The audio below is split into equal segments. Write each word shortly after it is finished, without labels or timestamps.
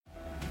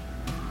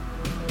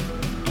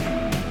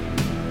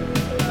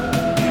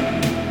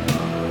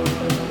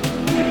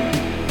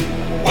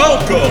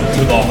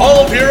to the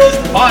Hall of Heroes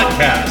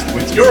podcast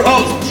with your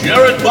hosts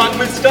Jared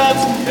Bachman Stubbs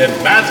and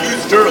Matthew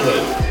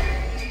Sterling.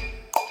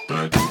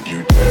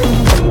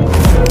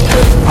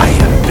 I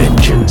am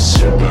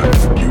vengeance.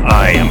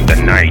 I am the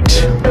knight.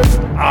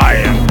 I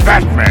am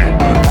Batman.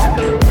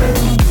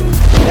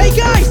 Hey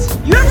guys,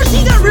 you ever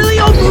seen that really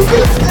old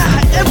movie?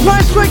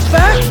 Empire Strikes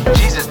Back?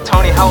 Jesus,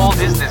 Tony, how old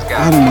is this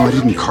guy? I don't know, I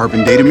didn't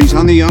carbon date him, he's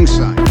on the young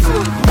side.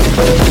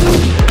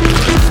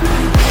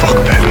 Fuck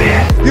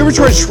Batman. You ever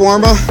tried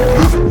shawarma?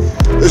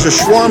 There's a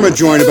shawarma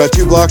joint about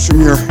 2 blocks from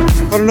here.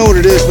 I don't know what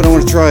it is, but I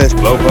want to try it.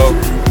 Lobo.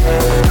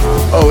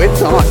 Oh,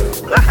 it's on.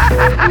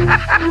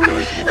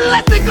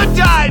 Let the good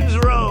times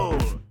roll!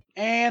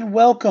 And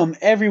welcome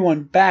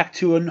everyone back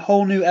to a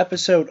whole new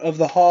episode of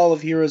the Hall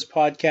of Heroes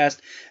podcast.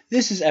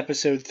 This is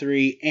episode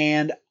 3,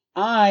 and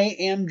I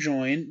am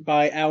joined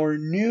by our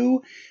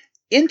new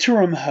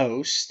interim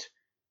host,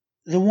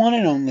 the one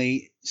and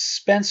only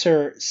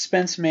Spencer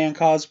Spenceman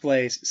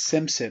Cosplays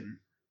Simpson.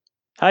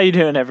 How you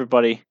doing,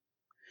 everybody?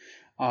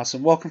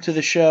 Awesome. Welcome to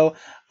the show.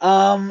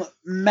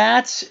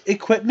 Matt's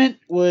equipment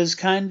was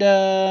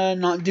kinda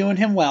not doing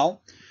him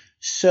well,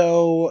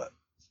 so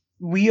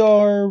we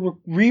are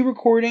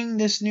re-recording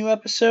this new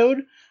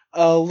episode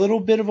a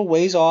little bit of a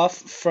ways off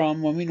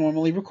from when we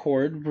normally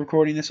record. We're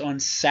recording this on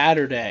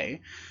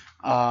Saturday,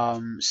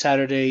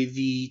 Saturday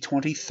the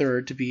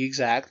 23rd to be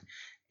exact.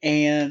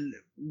 And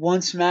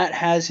once Matt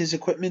has his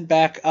equipment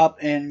back up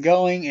and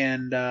going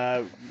and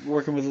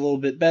working with a little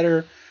bit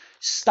better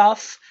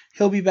stuff,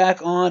 he'll be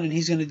back on, and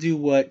he's going to do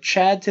what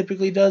Chad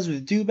typically does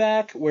with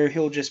Dewback, where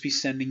he'll just be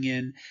sending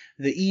in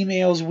the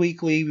emails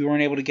weekly. We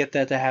weren't able to get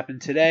that to happen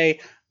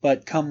today,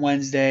 but come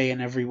Wednesday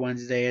and every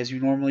Wednesday as you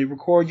normally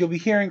record, you'll be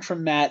hearing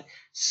from Matt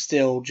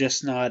still,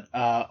 just not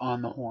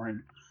on the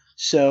horn.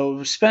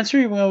 So, Spencer,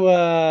 you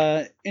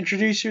will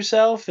introduce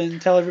yourself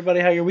and tell everybody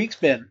how your week's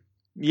been.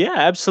 Yeah,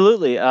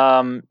 absolutely.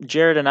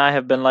 Jared and I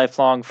have been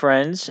lifelong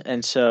friends,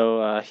 and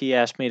so he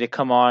asked me to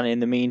come on in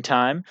the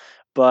meantime.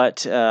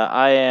 But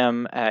I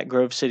am at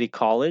Grove City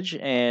College,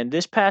 and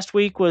this past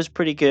week was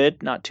pretty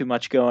good. Not too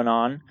much going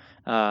on.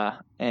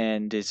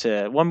 And it's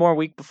one more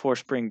week before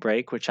spring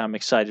break, which I'm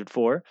excited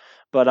for.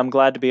 But I'm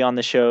glad to be on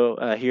the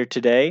show here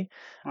today.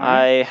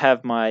 Right. I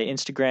have my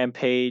Instagram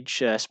page,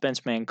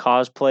 Spenceman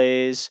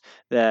Cosplays,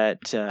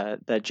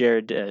 that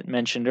Jared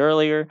mentioned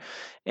earlier,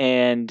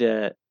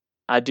 and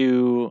I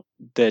do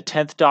the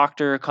 10th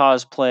Doctor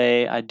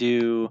cosplay. I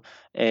do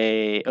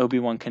a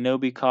Obi-Wan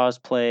Kenobi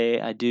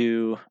cosplay. I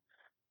do,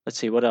 let's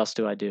see, what else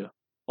do I do?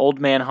 Old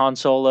Man Han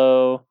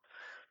Solo.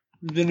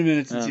 It's been a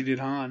minute since you did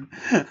Han.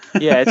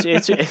 Yeah,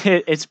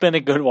 it's been a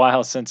good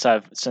while since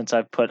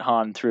I've put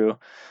Han through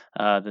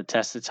the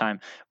test of time.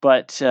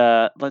 But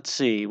let's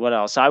see what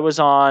else. I was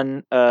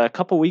on a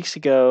couple weeks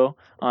ago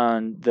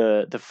on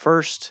the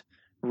first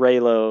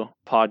Raylo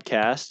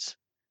podcast,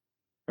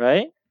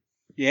 right?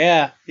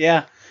 Yeah.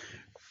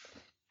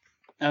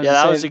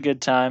 That was a good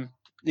time.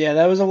 Yeah,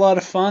 that was a lot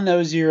of fun. That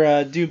was your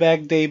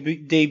Dewback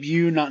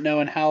debut, not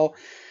knowing how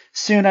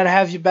soon I'd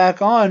have you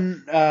back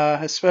on,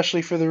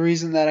 especially for the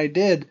reason that I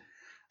did.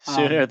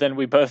 Sooner than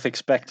we both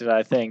expected,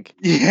 I think.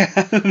 Yeah,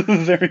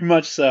 very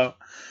much so.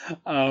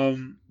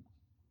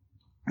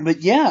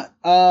 But yeah,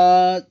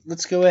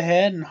 let's go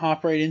ahead and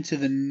hop right into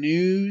the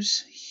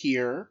news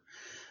here.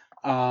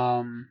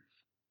 A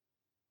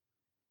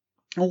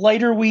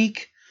lighter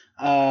week.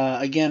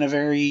 Again, a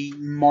very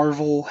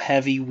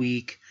Marvel-heavy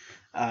week,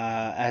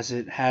 as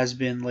it has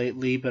been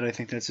lately, but I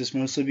think that's just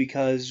mostly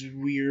because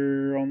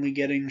we're only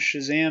getting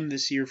Shazam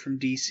this year from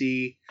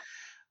DC,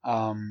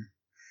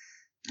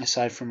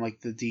 aside from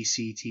like the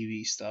DC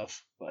TV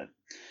stuff. But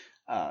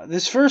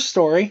this first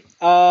story,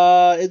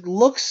 it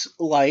looks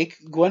like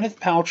Gwyneth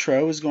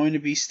Paltrow is going to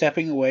be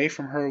stepping away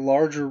from her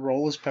larger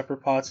role as Pepper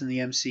Potts in the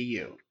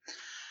MCU.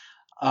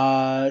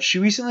 She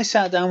recently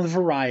sat down with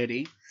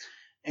Variety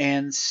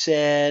and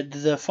said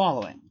the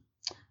following.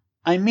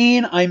 I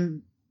mean,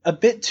 I'm a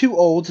bit too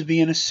old to be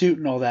in a suit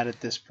and all that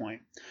at this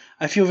point.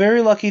 I feel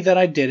very lucky that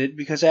I did it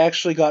because I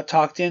actually got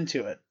talked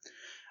into it.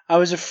 I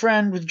was a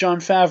friend with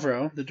Jon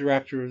Favreau, the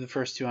director of the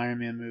first 2 Iron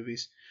Man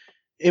movies.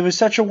 It was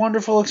such a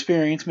wonderful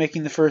experience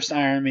making the first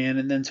Iron Man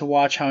and then to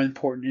watch how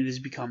important it has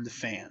become to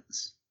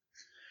fans.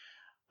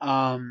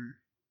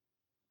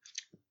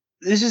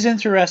 This is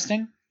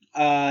interesting.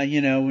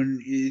 When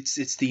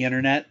it's the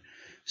internet.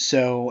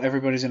 So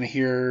everybody's going to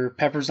hear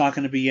Pepper's not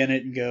going to be in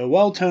it and go,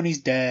 well, Tony's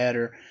dead,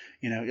 or,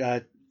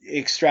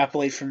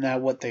 extrapolate from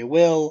that what they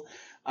will.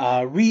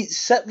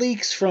 Set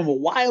leaks from a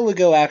while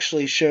ago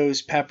actually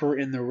shows Pepper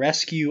in the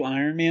Rescue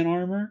Iron Man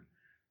armor.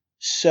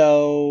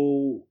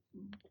 So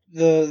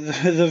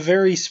the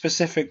very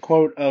specific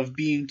quote of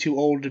being too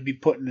old to be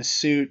put in a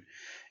suit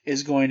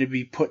is going to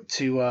be put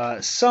to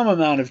some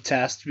amount of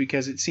test,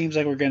 because it seems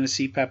like we're going to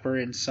see Pepper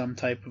in some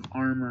type of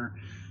armor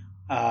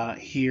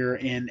here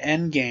in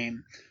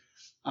Endgame.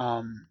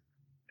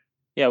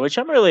 Yeah, which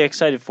I'm really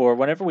excited for.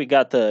 Whenever we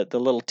got the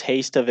little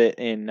taste of it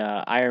in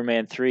Iron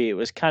Man 3, it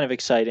was kind of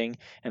exciting.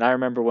 And I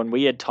remember when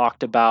we had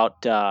talked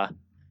about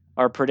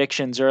our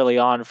predictions early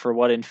on for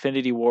what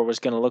Infinity War was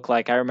going to look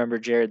like. I remember,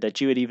 Jared,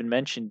 that you had even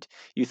mentioned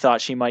you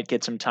thought she might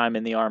get some time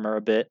in the armor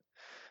a bit.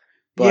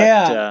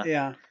 But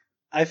Yeah.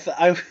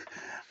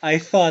 I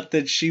thought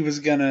that she was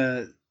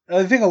gonna.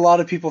 I think a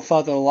lot of people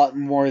thought that a lot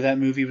more of that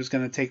movie was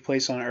gonna take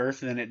place on Earth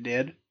than it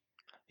did.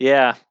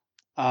 yeah,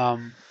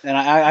 And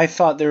I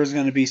thought there was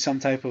gonna be some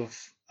type of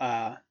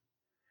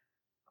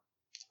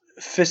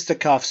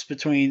fisticuffs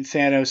between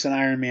Thanos and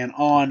Iron Man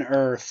on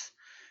Earth,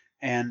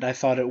 and I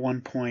thought at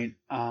one point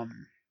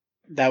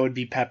that would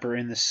be Pepper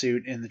in the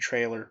suit in the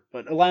trailer.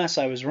 But alas,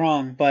 I was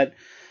wrong. But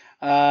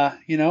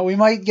we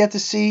might get to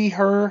see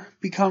her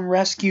become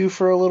Rescue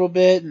for a little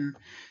bit and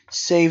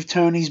save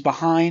Tony's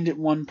behind at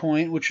one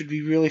point, which would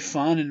be really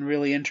fun and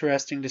really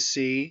interesting to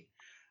see.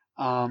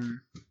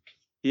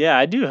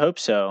 I do hope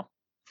so.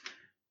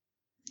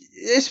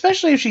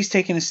 Especially if she's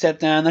taking a step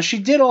down. Now, she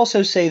did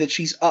also say that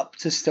she's up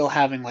to still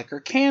having like her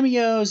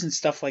cameos and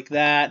stuff like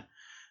that,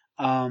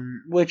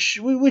 which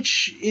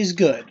is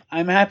good.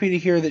 I'm happy to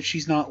hear that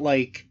she's not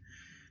like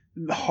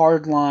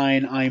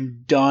hardline.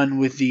 I'm done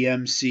with the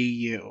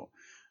MCU.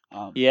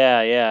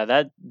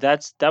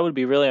 That would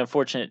be really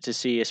unfortunate to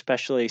see,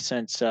 especially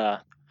since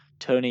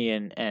Tony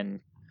and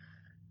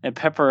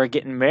Pepper are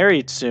getting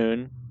married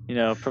soon.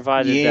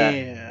 Provided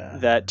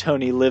that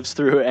Tony lives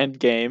through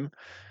Endgame.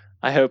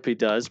 I hope he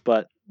does,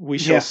 but we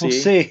shall see.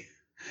 We'll see.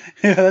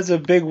 Yeah, that's a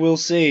big we'll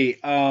see.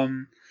 I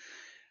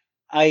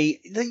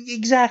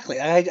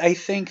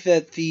think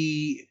that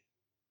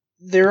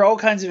there are all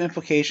kinds of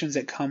implications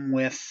that come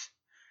with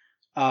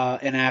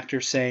an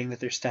actor saying that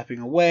they're stepping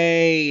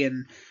away,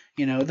 and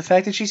the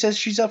fact that she says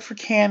she's up for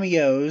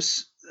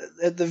cameos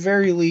at the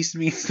very least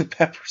means that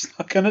Pepper's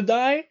not gonna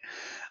die.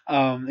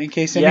 In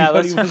case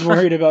anybody was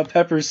worried about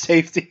Pepper's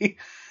safety.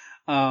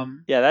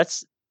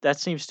 That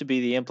seems to be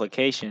the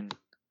implication.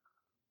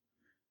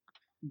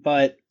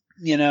 But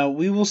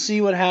we will see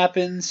what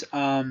happens.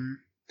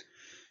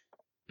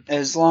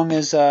 As long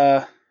as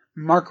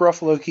Mark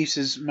Ruffalo keeps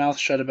his mouth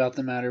shut about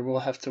the matter, we'll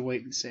have to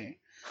wait and see.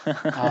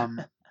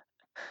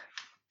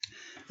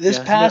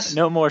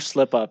 No more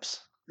slip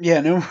ups.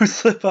 Yeah, no more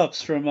slip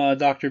ups from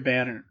Dr.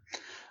 Banner.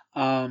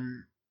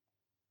 Moving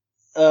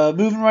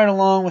right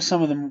along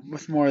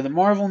with more of the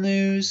Marvel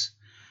news.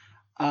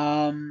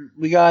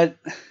 We got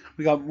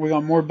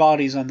more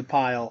bodies on the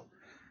pile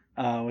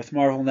with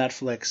Marvel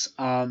Netflix.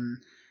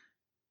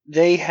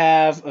 They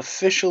have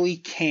officially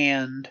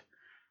canned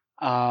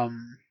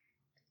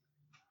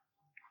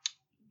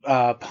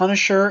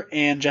Punisher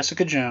and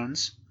Jessica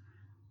Jones,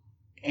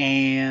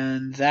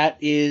 and that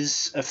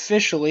is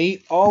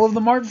officially all of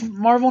the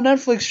Marvel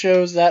Netflix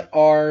shows that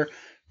are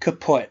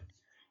kaput.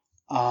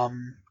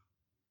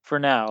 For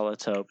now,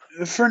 let's hope.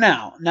 For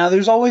now. Now,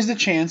 there's always the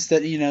chance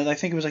that, I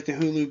think it was like the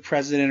Hulu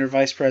president or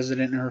vice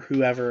president or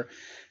whoever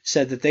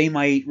said that they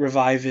might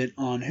revive it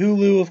on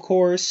Hulu, of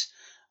course.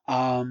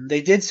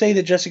 They did say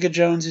that Jessica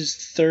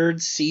Jones'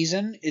 third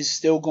season is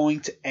still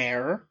going to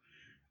air.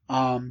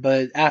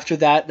 But after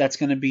that, that's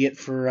going to be it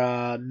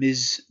for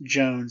Ms.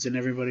 Jones and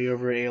everybody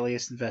over at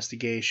Alias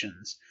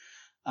Investigations.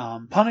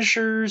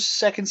 Punisher's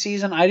second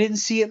season, I didn't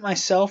see it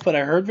myself, but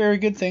I heard very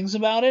good things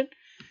about it.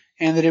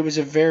 And that it was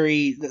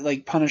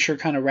Punisher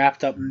kind of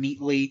wrapped up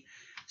neatly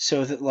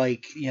so that,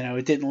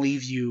 it didn't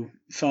leave you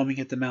foaming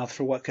at the mouth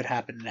for what could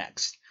happen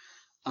next.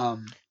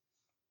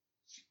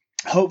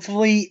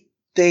 Hopefully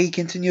they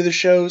continue the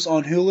shows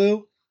on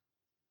Hulu.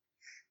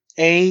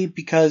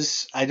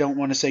 Because I don't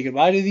want to say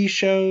goodbye to these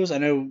shows. I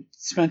know,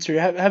 Spencer,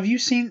 have you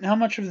seen, how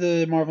much of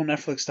the Marvel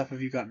Netflix stuff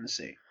have you gotten to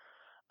see?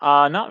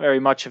 Not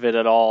very much of it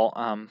at all.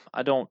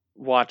 I don't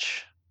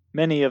watch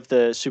many of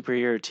the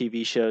superhero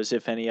TV shows,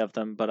 if any of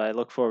them, but I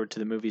look forward to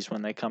the movies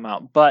when they come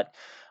out. But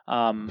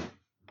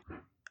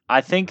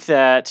I think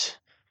that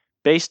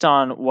based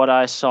on what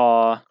I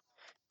saw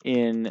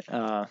in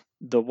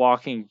The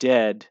Walking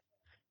Dead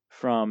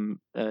from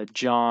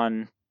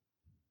John,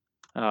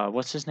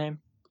 what's his name?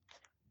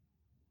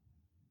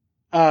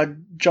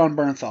 John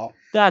Bernthal.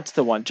 That's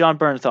the one, John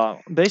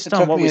Bernthal. Based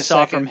on what we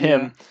saw from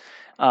him,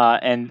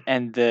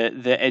 and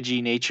the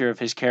edgy nature of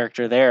his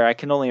character there, I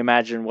can only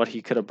imagine what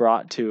he could have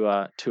brought to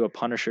a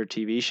Punisher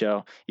TV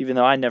show, even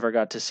though I never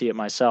got to see it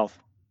myself.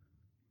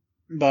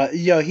 But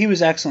he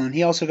was excellent.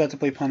 He also got to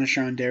play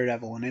Punisher on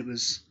Daredevil, and it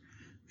was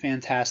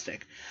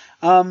fantastic.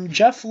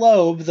 Jeff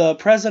Loeb, the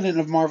president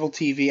of Marvel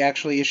TV,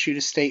 actually issued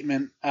a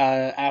statement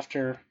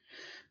after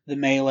the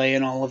melee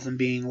and all of them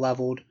being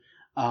leveled.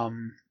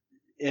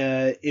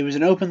 It was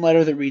an open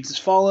letter that reads as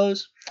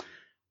follows.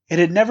 It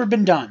had never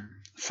been done.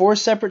 4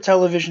 separate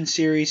television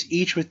series,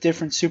 each with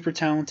different super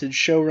talented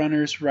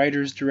showrunners,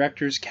 writers,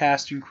 directors,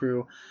 cast, and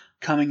crew,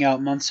 coming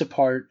out months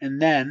apart, and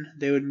then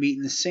they would meet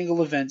in a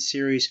single event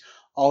series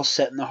all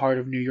set in the heart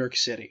of New York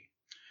City.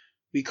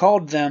 We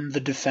called them the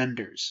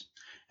Defenders,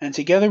 and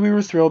together we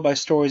were thrilled by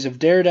stories of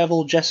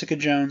Daredevil, Jessica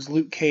Jones,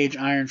 Luke Cage,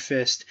 Iron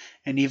Fist,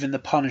 and even the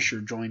Punisher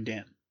joined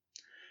in.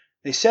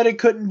 They said it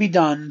couldn't be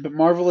done, but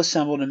Marvel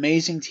assembled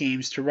amazing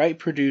teams to write,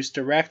 produce,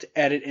 direct,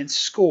 edit, and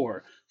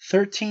score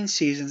 13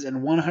 seasons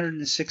and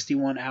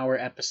 161-hour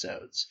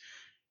episodes.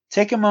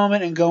 Take a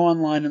moment and go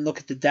online and look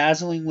at the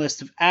dazzling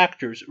list of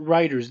actors,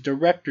 writers,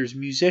 directors,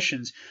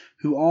 musicians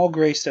who all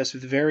graced us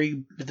with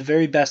the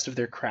very best of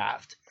their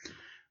craft.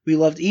 We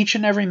loved each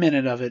and every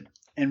minute of it,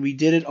 and we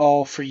did it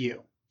all for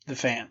you, the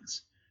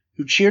fans,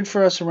 who cheered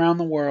for us around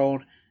the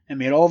world and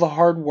made all the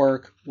hard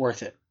work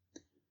worth it.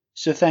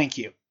 So thank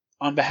you.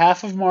 On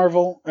behalf of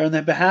Marvel, or on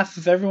the behalf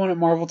of everyone at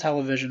Marvel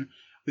Television,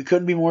 we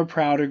couldn't be more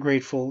proud or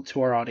grateful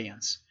to our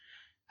audience.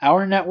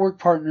 Our network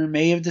partner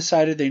may have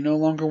decided they no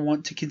longer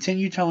want to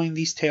continue telling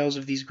these tales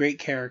of these great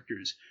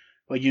characters,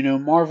 but you know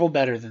Marvel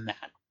better than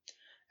that.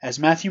 As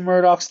Matthew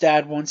Murdock's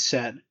dad once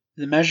said,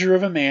 the measure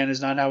of a man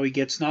is not how he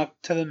gets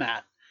knocked to the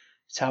mat,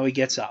 it's how he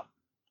gets up.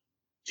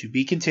 To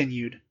be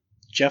continued,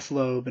 Jeff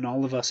Loeb and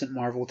all of us at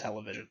Marvel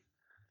Television.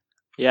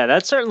 Yeah,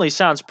 that certainly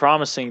sounds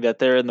promising that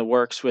they're in the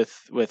works with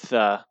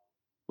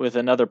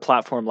another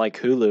platform like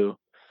Hulu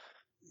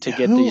to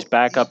get these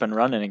back up and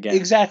running again.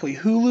 Exactly.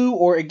 Hulu,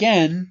 or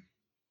again,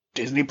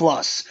 Disney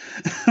Plus.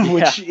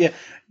 Which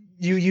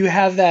you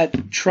have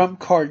that trump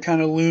card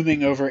kind of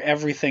looming over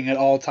everything at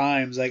all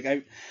times. Like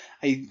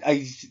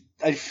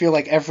I feel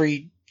like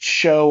every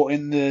show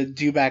in the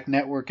Dewback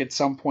network at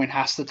some point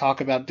has to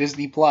talk about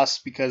Disney Plus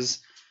because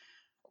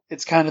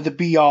it's kind of the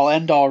be all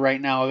end all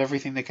right now of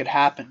everything that could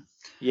happen.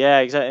 Yeah,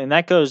 exactly. And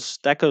that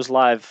goes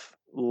live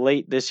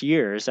late this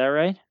year, is that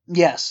right?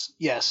 Yes.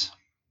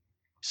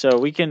 So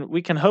we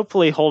can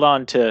hopefully hold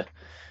on to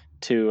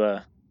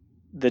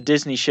the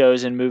Disney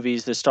shows and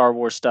movies, the Star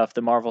Wars stuff,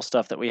 the Marvel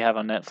stuff that we have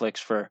on Netflix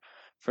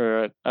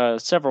for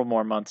several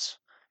more months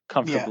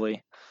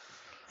comfortably.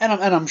 Yeah.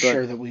 And I'm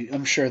sure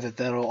that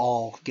that'll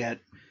all get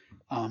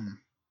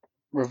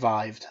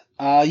revived.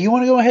 You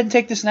want to go ahead and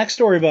take this next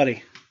story,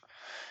 buddy?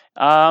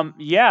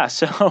 Yeah.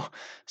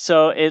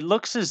 So it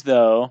looks as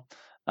though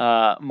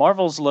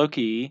Marvel's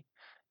Loki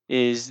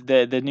is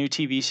the new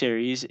TV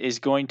series is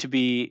going to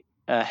be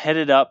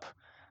headed up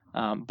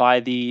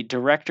by the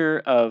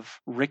director of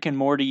Rick and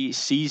Morty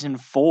season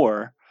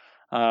 4,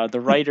 the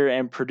writer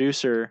and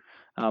producer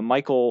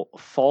Michael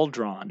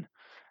Faldron.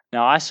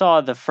 Now, I saw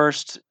the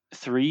first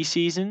 3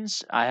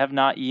 seasons. I have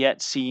not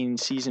yet seen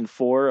season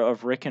 4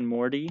 of Rick and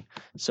Morty,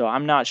 so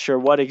I'm not sure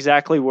what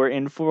exactly we're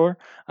in for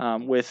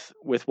with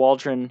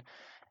Waldron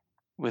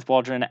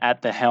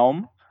at the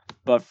helm.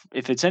 But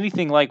if it's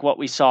anything like what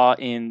we saw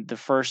in the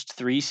first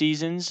 3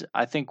 seasons,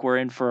 I think we're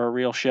in for a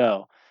real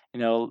show. You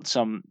know,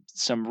 some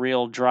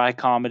real dry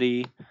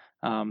comedy,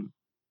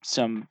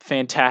 some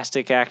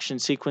fantastic action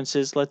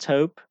sequences. Let's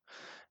hope,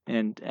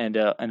 and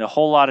a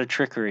whole lot of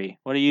trickery.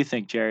 What do you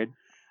think, Jared?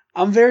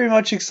 I'm very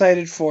much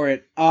excited for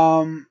it.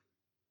 From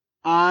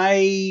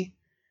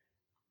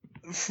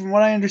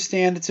what I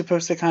understand, it's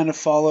supposed to kind of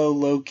follow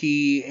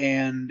Loki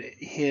and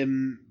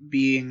him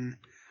being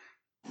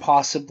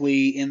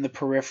possibly in the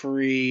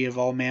periphery of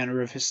all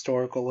manner of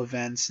historical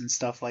events and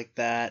stuff like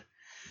that.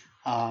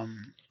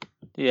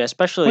 Yeah,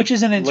 especially which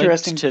is an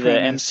interesting linked to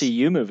premise. the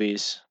MCU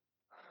movies.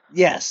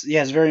 Yes,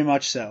 very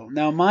much so.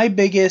 Now, my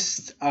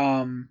biggest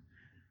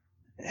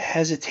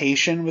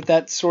hesitation with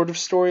that sort of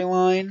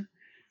storyline,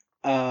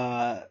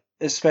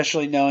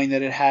 especially knowing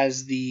that it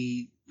has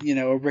a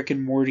Rick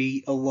and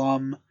Morty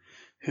alum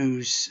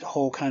whose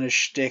whole kind of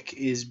shtick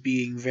is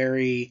being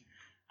very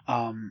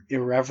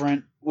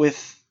irreverent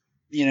with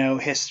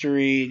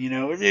history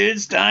and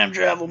it's time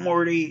travel,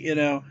 Morty,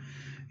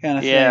 kind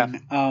of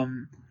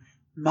thing.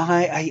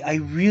 I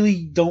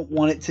really don't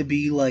want it to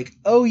be like,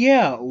 oh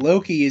yeah,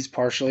 Loki is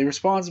partially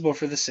responsible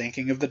for the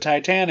sinking of the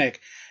Titanic,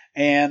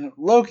 and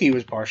Loki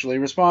was partially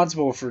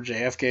responsible for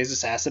JFK's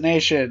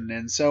assassination,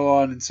 and so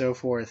on and so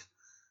forth.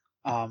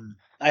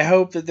 I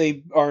hope that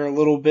they are a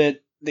little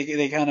bit,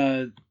 they kind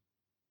of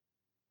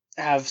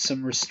have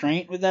some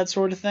restraint with that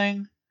sort of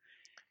thing,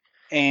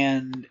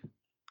 and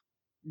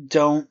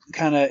don't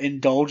kind of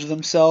indulge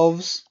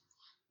themselves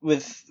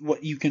with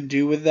what you can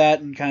do with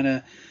that, and kind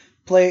of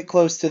play it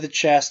close to the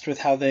chest with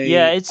how they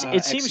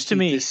it seems to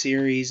me the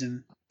series,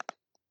 and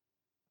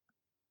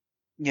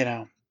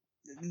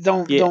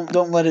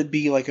don't let it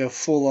be like a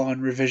full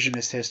on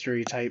revisionist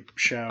history type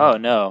show. Oh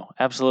no,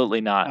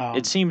 absolutely not.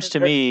 It seems to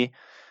me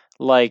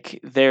like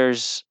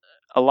there's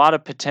a lot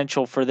of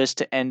potential for this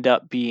to end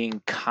up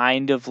being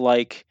kind of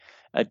like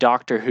a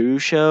Doctor Who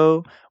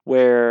show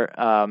where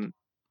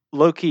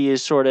Loki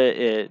is sort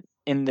of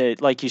in the,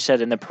 like you said,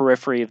 in the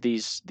periphery of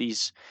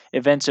these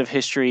events of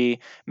history,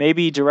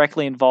 maybe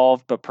directly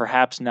involved, but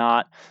perhaps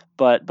not.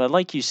 But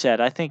like you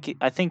said, I think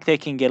they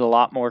can get a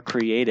lot more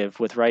creative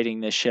with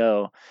writing this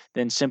show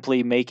than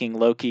simply making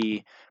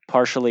Loki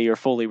partially or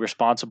fully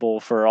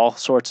responsible for all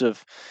sorts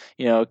of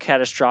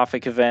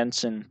catastrophic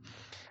events. And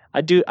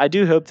I do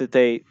hope that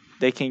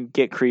they can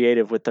get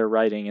creative with their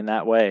writing in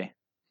that way.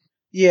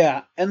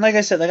 Yeah, and like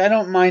I said, I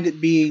don't mind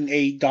it being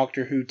a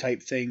Doctor Who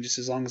type thing, just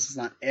as long as it's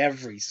not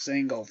every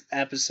single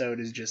episode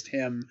is just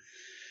him.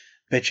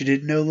 Bet you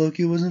didn't know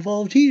Loki was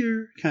involved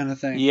here, kind of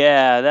thing.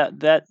 Yeah,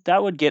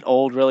 that would get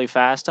old really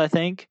fast, I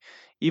think.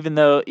 Even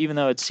though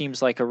it seems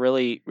like a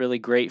really really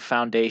great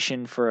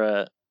foundation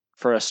for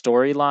for a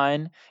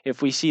storyline,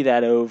 if we see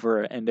that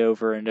over and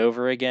over and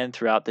over again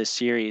throughout this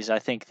series, I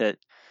think that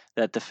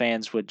the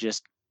fans would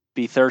just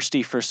be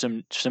thirsty for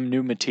some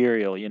new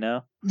material, you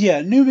know?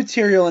 Yeah, new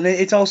material, and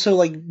it's also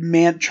like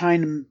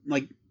trying to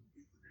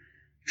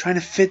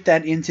fit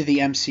that into the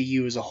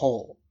MCU as a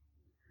whole.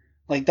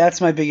 Like,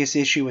 that's my biggest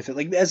issue with it.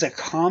 Like, as a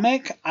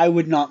comic, I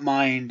would not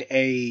mind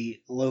a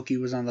Loki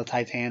was on the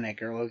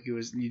Titanic or Loki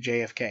was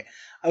JFK.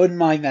 I wouldn't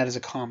mind that as a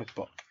comic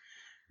book.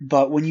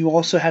 But when you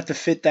also have to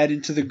fit that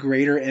into the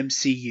greater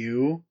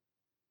MCU,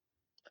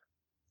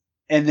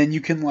 and then you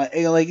can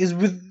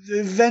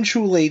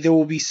eventually there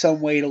will be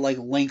some way to like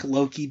link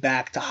Loki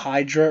back to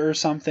Hydra or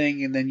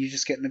something, and then you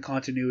just get into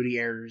continuity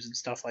errors and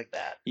stuff like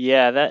that.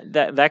 Yeah,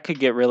 that could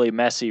get really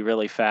messy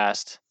really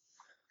fast.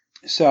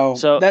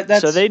 So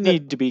they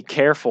need to be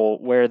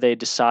careful where they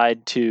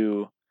decide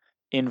to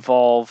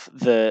involve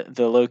the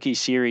Loki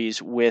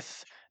series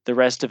with the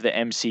rest of the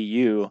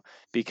MCU,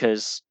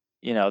 because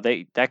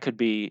that could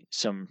be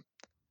some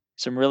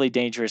really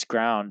dangerous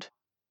ground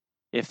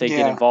if they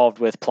get involved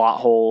with plot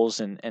holes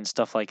and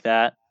stuff like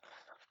that.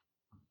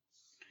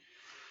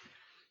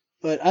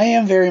 But I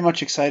am very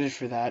much excited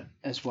for that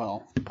as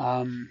well.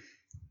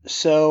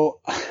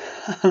 So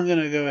I'm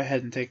gonna go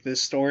ahead and take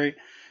this story.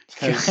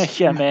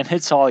 Yeah, man,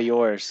 it's all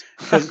yours.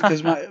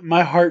 Because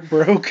my heart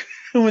broke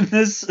when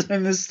this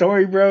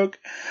story broke.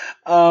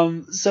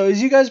 So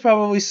as you guys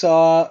probably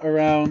saw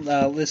around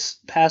this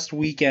past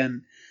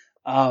weekend,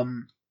 a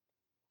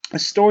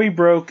story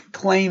broke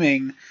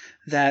claiming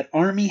that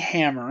Armie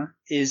Hammer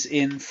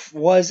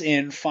was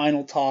in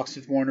final talks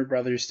with Warner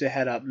Brothers to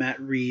head up Matt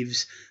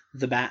Reeves'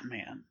 The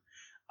Batman.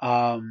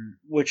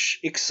 Which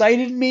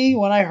excited me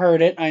when I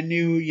heard it. I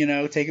knew,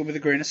 take it with a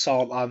grain of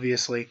salt,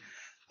 obviously.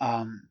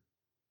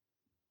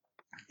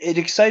 It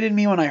excited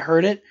me when I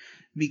heard it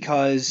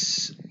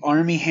because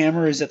Armie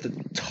Hammer is at the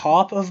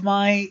top of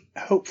my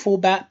hopeful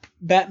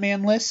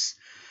Batman list.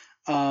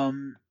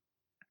 And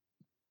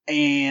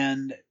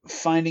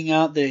finding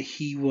out that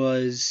he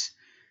was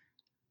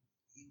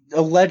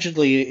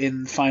allegedly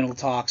in final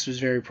talks was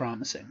very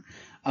promising.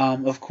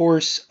 Of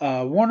course,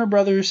 Warner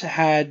Brothers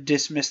had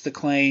dismissed the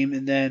claim,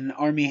 and then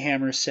Armie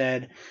Hammer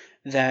said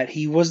that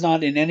he was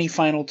not in any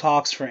final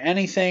talks for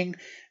anything,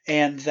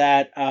 and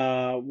that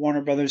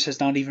Warner Brothers has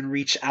not even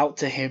reached out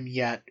to him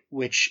yet,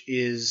 which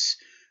is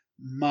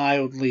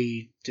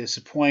mildly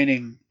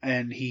disappointing,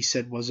 and he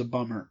said was a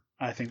bummer,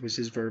 I think was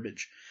his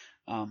verbiage.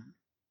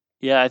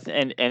 Yeah,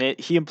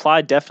 he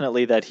implied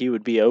definitely that he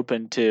would be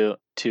open to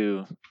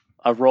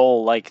a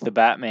role like the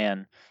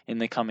Batman in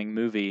the coming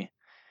movie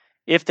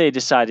if they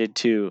decided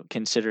to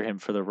consider him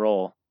for the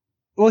role.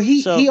 Well,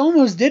 he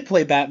almost did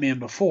play Batman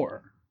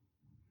before.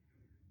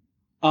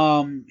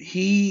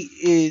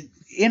 He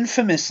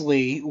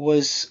infamously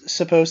was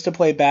supposed to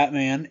play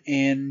Batman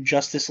in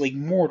Justice League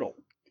Mortal.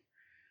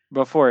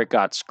 Before it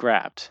got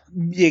scrapped.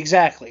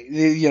 Exactly.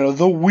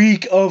 The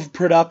week of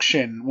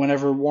production,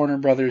 whenever Warner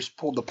Brothers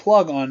pulled the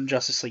plug on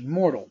Justice League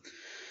Mortal.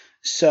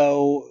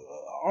 So,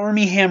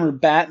 Armie Hammer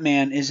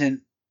Batman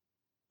isn't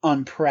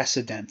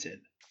unprecedented.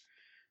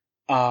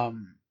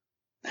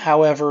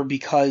 However,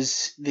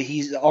 because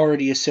he's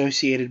already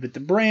associated with the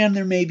brand,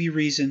 there may be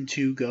reason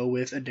to go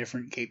with a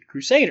different Caped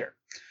Crusader,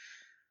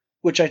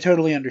 which I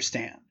totally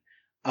understand.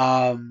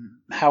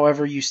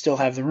 However, you still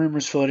have the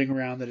rumors floating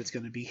around that it's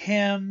going to be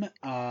him.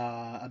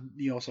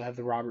 You also have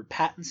the Robert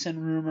Pattinson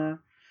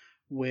rumor,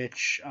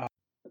 which...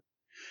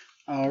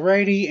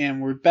 Alrighty,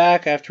 and we're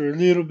back after a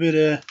little bit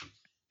of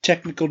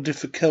technical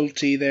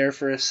difficulty there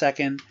for a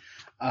second.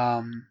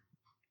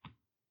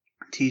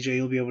 TJ,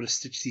 you'll be able to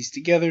stitch these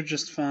together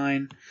just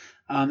fine.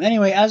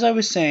 Anyway, as I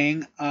was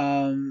saying,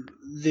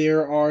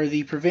 there are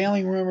the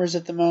prevailing rumors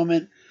at the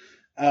moment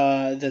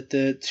that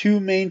the two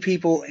main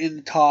people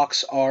in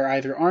talks are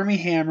either Armie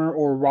Hammer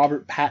or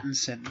Robert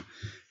Pattinson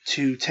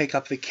to take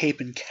up the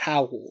cape and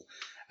cowl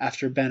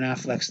after Ben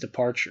Affleck's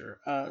departure.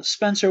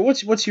 Spencer,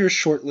 what's your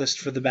short list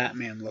for the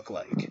Batman look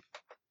like?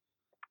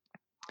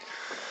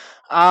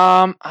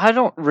 I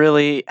don't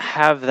really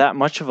have that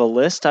much of a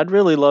list. I'd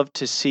really love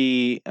to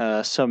see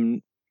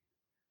some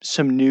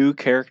new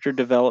character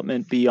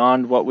development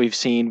beyond what we've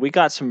seen. We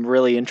got some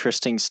really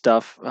interesting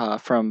stuff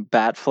from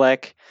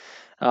Batfleck,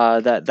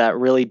 that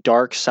really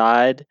dark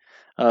side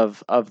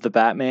of the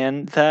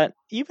Batman, that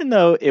even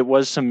though it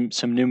was some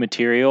new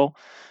material,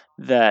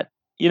 that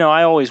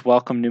I always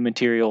welcome new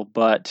material,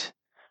 but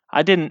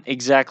I didn't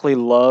exactly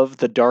love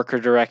the darker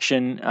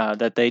direction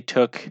that they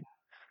took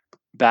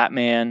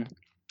Batman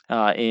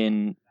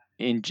in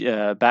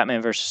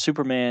Batman vs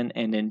Superman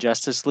and in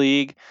Justice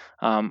League.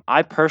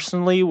 I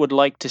personally would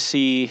like to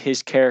see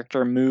his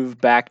character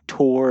move back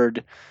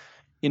toward,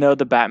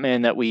 the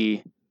Batman that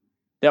we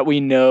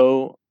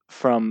know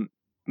from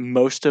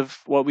most of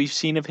what we've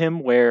seen of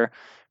him. Where,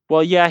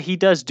 well, yeah, he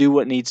does do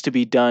what needs to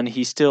be done.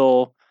 He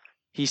still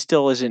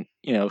isn't,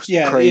 crazy.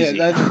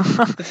 Yeah,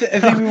 I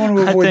think we want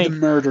to avoid the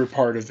murder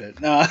part of it.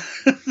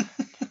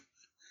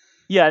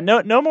 Yeah,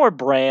 no more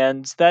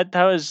brands. That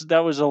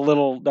was a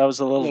little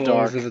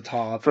dark over the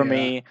top for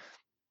me.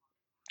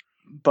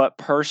 but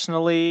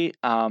personally,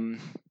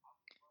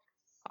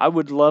 I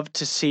would love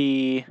to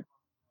see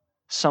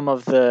some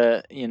of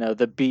the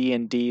the B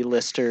and D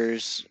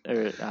listers,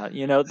 or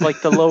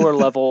like the lower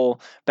level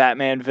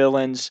Batman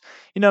villains,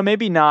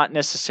 maybe not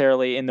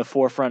necessarily in the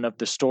forefront of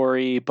the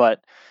story,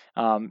 but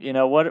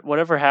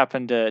whatever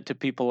happened to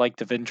people like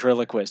the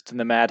ventriloquist and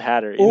the Mad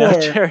Hatter, Or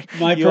Jerry,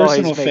 my you always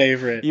personal make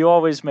favorite, you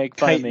always make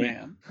fun of Kite me.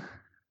 Man.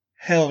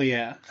 Hell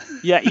yeah.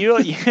 Yeah,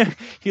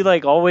 you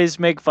like always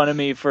make fun of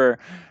me for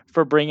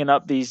bringing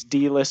up these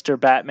D-lister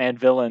Batman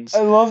villains.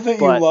 I love that you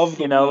But love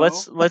them. Though.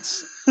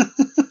 let's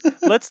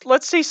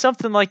see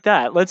something like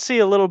that. Let's see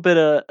a little bit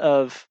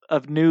of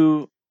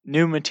new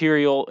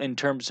material in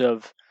terms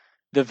of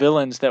the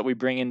villains that we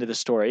bring into the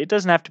story. It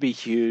doesn't have to be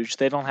huge.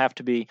 They don't have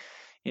to be,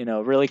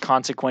 really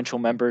consequential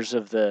members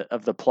of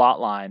the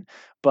plot line.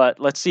 But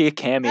let's see a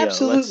cameo.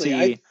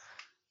 Absolutely.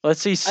 Let's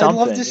see something.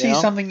 I'd love to see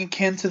something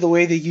akin to the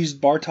way they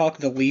used Bartok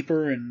the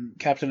Leaper in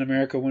Captain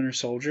America: Winter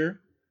Soldier.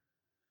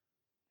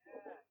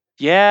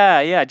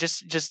 Yeah,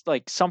 just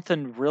like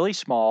something really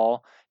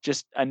small,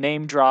 just a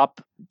name drop,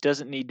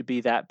 doesn't need to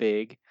be that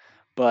big,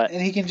 but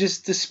And he can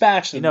just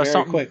dispatch them very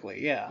something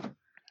quickly, yeah.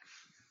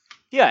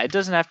 Yeah, it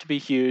doesn't have to be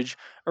huge,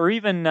 or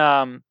even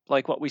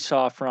like what we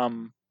saw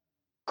from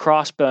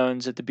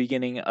Crossbones at the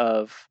beginning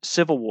of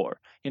Civil War.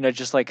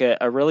 Just like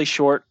a really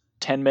short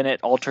 10-minute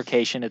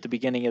altercation at the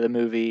beginning of the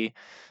movie,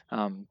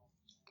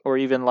 or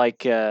even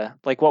like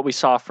what we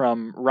saw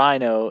from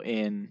Rhino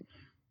in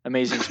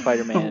Amazing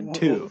Spider-Man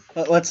 2.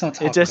 Let's not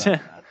talk about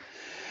that.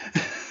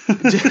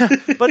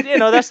 But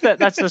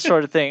that's the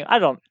sort of thing. I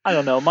don't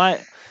know.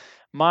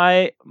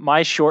 My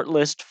short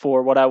list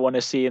for what I want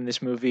to see in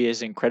this movie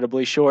is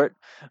incredibly short,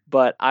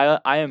 but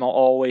I am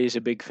always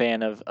a big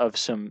fan of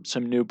some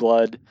new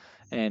blood,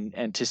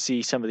 and to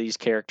see some of these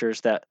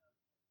characters that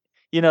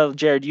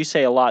Jared, you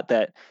say a lot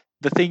that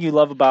the thing you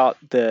love about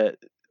the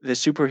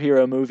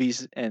superhero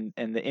movies and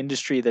the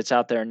industry that's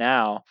out there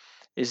now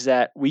is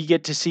that we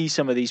get to see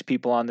some of these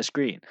people on the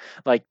screen.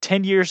 Like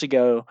 10 years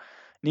ago,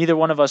 neither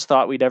one of us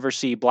thought we'd ever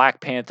see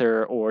Black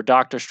Panther or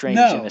Doctor Strange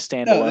in a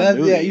standalone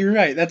movie. Yeah, you're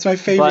right. That's my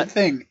favorite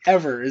thing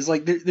ever. Is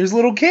like there's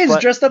little kids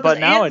dressed up as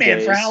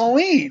Ant-Man for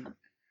Halloween.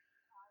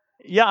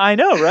 Yeah, I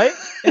know, right?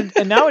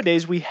 and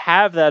nowadays we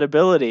have that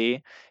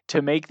ability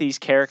to make these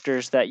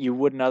characters that you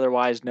wouldn't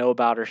otherwise know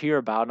about or hear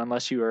about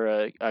unless you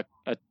were a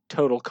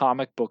total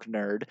comic book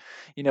nerd.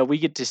 We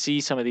get to see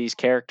some of these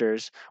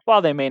characters,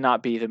 while they may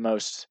not be the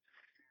most,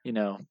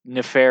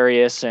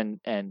 nefarious and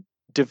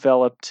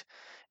developed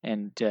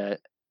and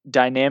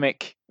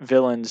dynamic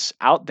villains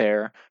out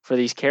there for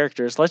these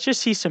characters. Let's just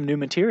see some new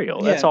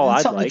material. That's all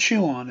I'd something like. to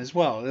chew on as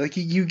well. Like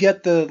you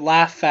get the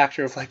laugh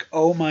factor of like,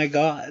 oh my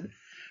god,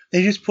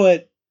 they just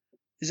put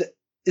is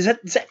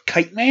that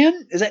Kite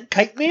Man? Is that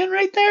Kite Man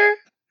right there?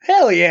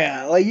 Hell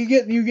yeah! Like you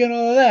get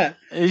all of that.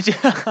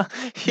 Yeah.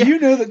 You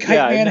know that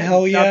Kite Man?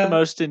 Hell yeah! Not the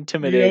most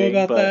intimidating. You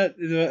know about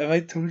that? Have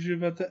I told you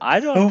about that? I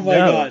don't. Oh my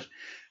gosh!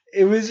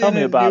 It was Tell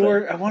me about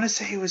newer. I want to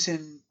say it was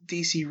in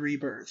DC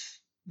Rebirth,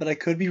 but I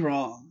could be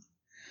wrong.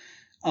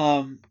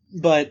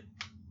 But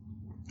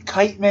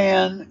Kite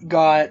Man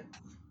got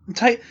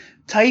type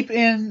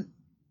in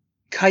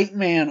Kite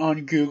Man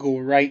on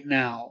Google right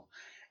now,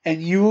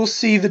 and you will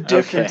see the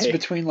difference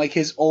between like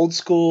his old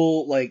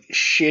school like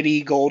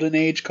shitty Golden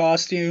Age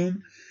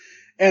costume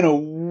and a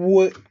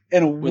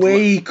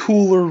way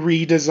cooler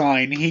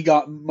redesign he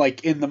got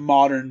like in the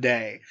modern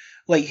day.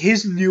 Like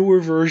his newer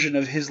version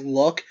of his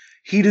look,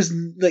 he does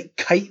like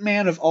Kite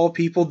Man of all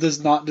people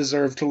does not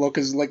deserve to look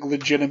as like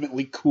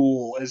legitimately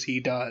cool as he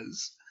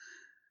does.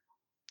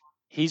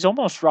 He's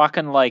almost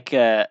rocking like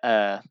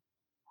a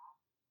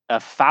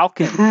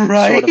Falcon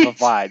right? sort of a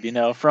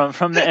vibe,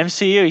 from the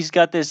MCU. He's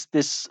got this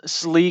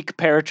sleek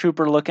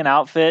paratrooper looking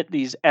outfit,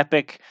 these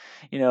epic,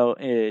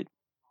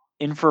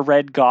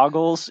 infrared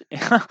goggles,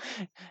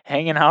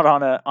 hanging out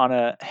on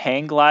a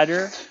hang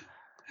glider.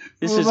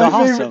 This is awesome.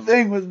 My favorite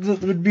thing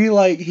would be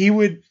like he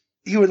would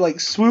like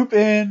swoop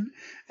in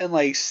and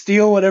like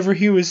steal whatever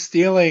he was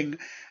stealing,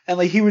 and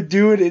like he would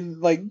do it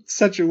in like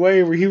such a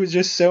way where he was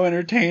just so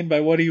entertained by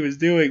what he was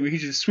doing, where he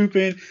just swoop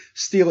in,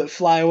 steal it,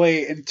 fly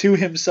away, and to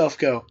himself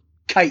go,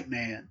 Kite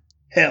Man,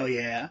 hell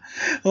yeah,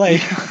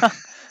 like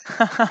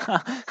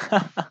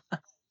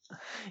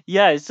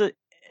yeah,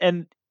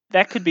 and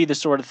that could be the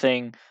sort of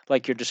thing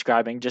like you're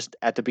describing, just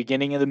at the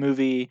beginning of the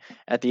movie,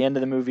 at the end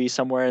of the movie,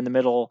 somewhere in the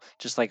middle,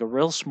 just like a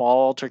real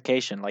small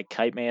altercation, like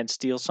Kite Man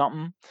steals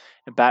something,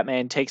 and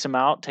Batman takes him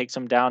out, takes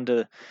him down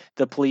to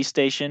the police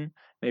station,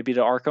 maybe to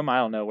Arkham. I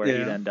don't know where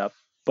he'd end up,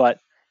 but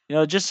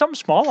just something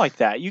small like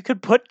that. You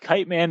could put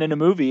Kite Man in a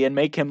movie and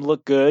make him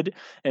look good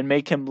and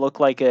make him look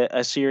like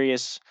a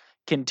serious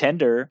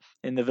contender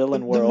in the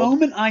villain world. The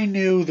moment I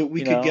knew that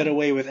we could get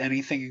away with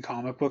anything in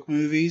comic book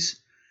movies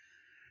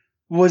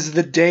was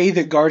the day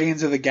that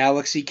Guardians of the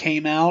Galaxy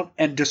came out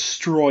and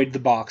destroyed the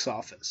box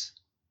office.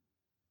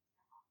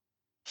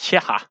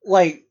 Yeah.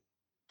 Like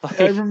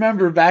I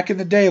remember back in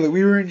the day, like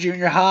we were in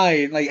junior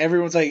high and like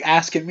everyone's like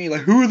asking me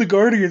like, who are the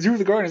Guardians? I'm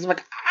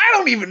like, I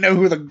don't even know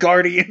who the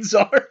Guardians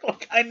are.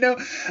 Like, I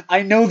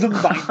know them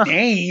by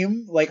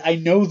name. Like, I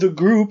know the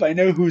group. I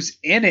know who's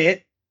in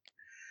it.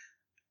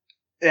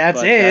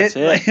 That's it.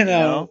 Like, you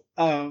know.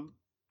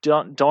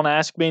 Don't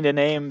ask me to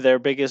name their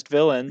biggest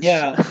villains.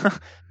 Yeah.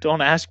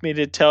 Don't ask me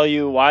to tell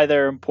you why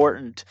they're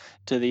important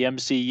to the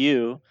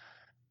MCU.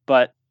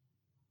 But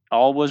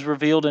all was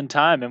revealed in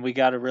time, and we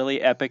got a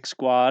really epic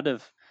squad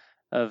of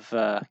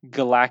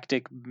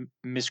galactic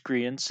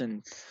miscreants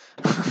and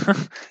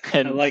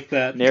I like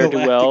that,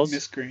 ne'er-do-wells. galactic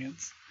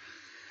miscreants.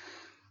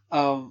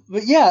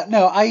 But yeah,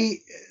 no,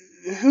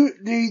 who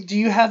do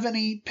you have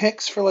any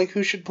picks for like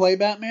who should play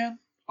Batman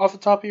off the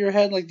top of your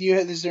head? Like,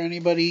 is there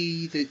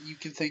anybody that you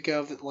can think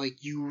of that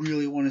like you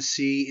really want to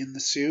see in the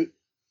suit?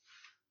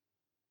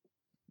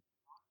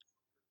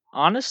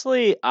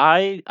 Honestly,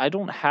 I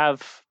don't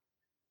have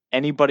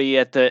anybody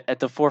at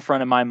the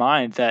forefront of my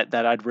mind that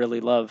I'd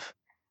really love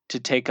to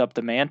take up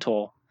the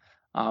mantle.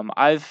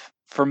 I've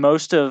for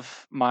most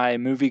of my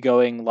movie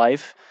going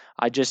life,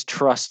 I just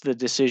trust the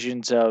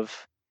decisions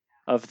of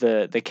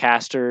the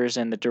casters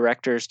and the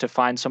directors to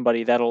find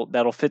somebody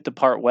that'll fit the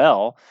part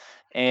well.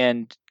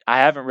 And I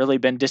haven't really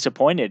been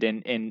disappointed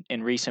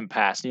in recent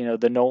past. You know,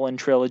 the Nolan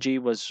trilogy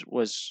was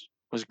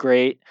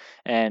great,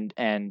 and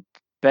Ben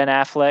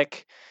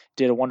Affleck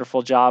did a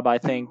wonderful job, I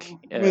think,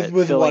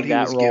 with filling what he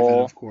that was role. given,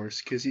 of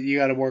course, because you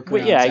got to work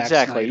around. Well, yeah, Zack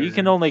exactly. Snyder. You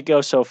can only go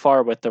so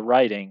far with the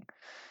writing,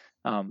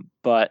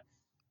 but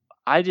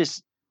I'm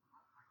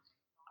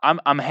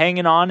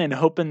hanging on and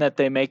hoping that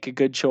they make a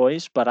good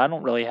choice. But I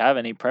don't really have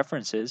any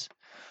preferences.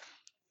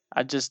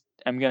 I just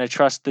am going to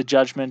trust the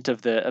judgment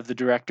of the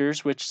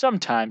directors, which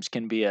sometimes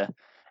can be a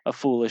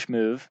foolish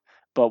move.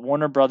 But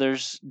Warner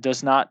Brothers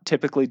does not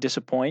typically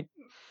disappoint.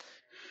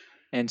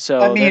 And so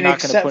I mean, they're not going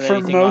to except put for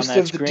anything on most that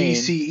of screen. the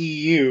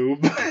DCEU.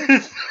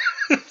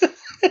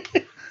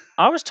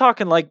 I was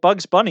talking like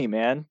Bugs Bunny,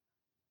 man.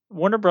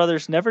 Warner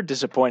Brothers never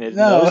disappointed in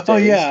No, those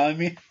days. yeah, I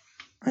mean,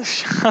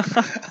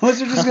 unless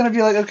they're just going to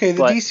be like, okay,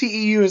 the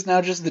DCEU is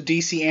now just the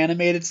DC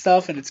animated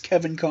stuff, and it's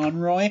Kevin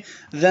Conroy,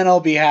 then I'll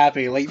be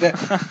happy. Like that,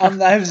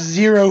 I have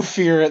zero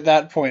fear at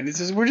that point. It's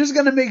just we're just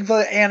going to make the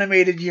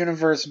animated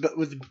universe, but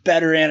with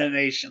better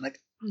animation.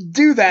 Like,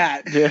 do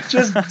that. Yeah.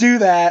 Just do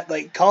that.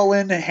 Like, call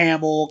in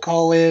Hamill,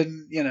 call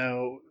in,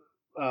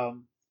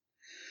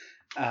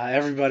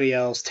 everybody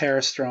else,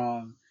 Tara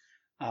Strong.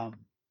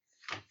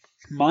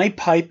 My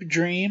pipe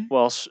dream,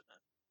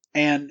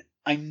 and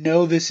I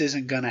know this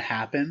isn't going to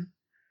happen,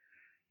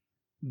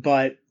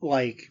 but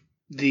like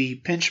the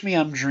Pinch Me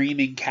I'm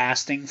Dreaming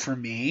casting for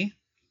me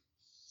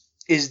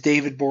is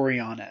David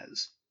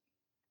Boreanaz.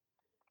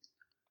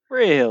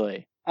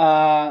 Really?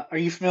 Are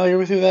you familiar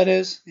with who that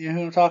is? You know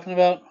who I'm talking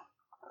about?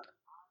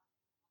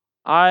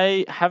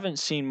 I haven't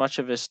seen much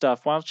of his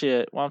stuff. Why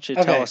don't you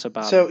tell us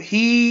about So him?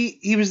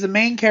 he was the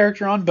main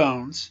character on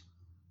Bones.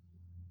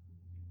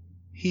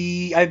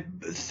 I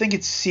think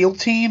it's SEAL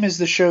Team is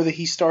the show that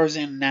he stars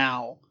in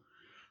now.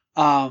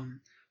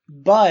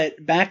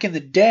 But back in the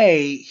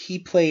day, he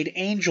played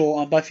Angel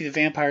on Buffy the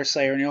Vampire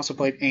Slayer, and he also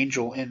played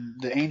Angel in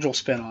the Angel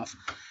spinoff.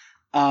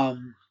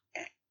 And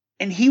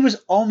he was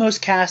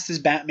almost cast as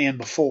Batman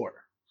before.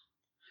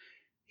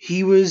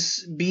 He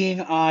was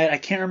being eyed. I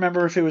can't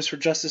remember if it was for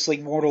Justice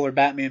League Mortal or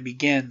Batman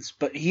Begins,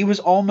 but he was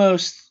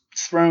almost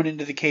thrown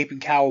into the cape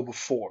and cowl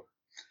before.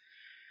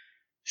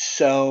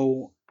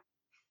 So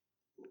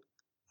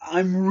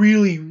I'm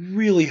really,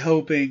 really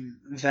hoping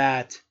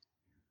that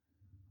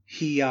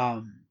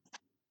they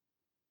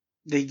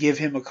give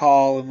him a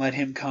call and let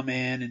him come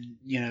in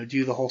and,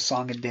 do the whole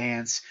song and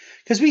dance.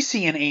 Because we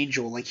see an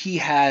Angel, like he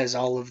has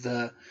all of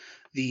the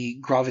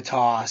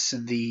gravitas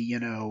and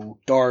the,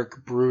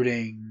 dark,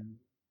 brooding,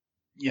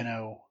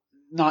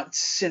 not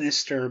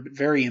sinister, but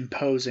very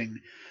imposing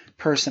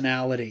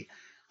personality.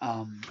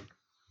 And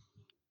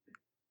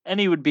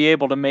he would be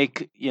able to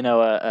make,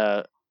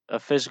 a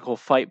physical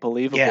fight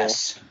believable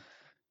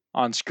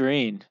on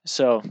screen.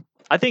 So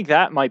I think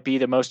that might be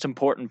the most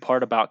important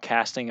part about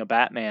casting a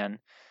Batman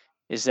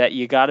is that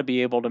you got to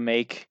be able to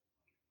make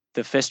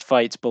the fist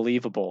fights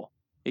believable.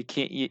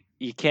 You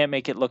can't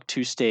make it look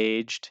too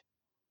staged.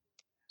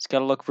 It's got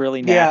to look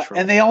really natural.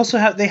 Yeah, and they also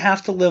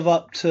have to live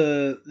up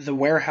to the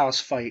warehouse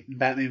fight in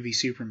Batman v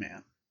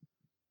Superman.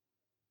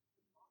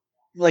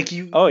 Like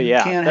you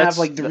can't have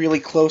like the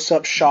really close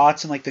up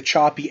shots and like the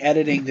choppy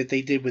editing that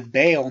they did with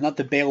Bale. Not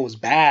that Bale was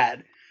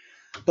bad,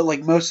 but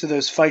like most of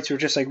those fights were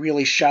just like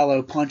really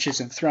shallow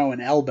punches and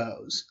throwing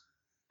elbows.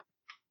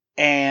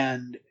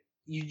 And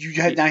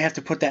now you have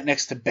to put that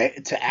next to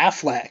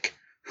Affleck,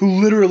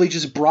 who literally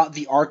just brought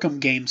the Arkham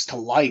games to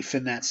life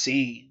in that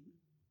scene.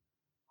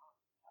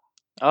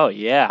 Oh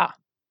yeah,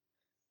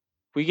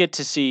 we get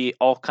to see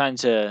all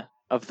kinds of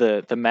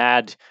the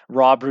mad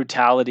raw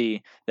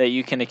brutality that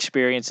you can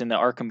experience in the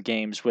Arkham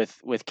games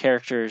with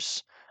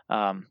characters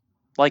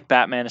like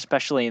Batman,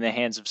 especially in the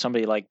hands of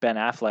somebody like Ben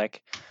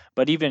Affleck.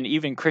 But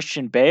even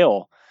Christian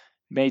Bale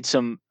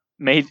threw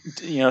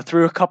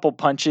a couple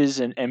punches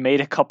and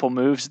made a couple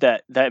moves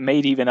that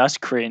made even us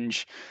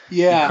cringe.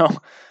 Yeah.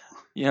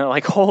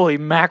 Like holy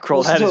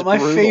mackerel, that is my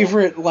brutal.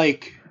 favorite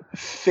like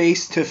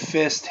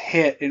face-to-fist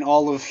hit in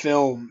all of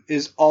film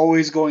is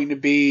always going to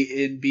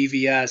be in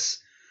BVS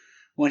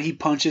when he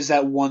punches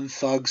that one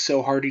thug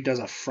so hard he does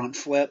a front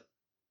flip.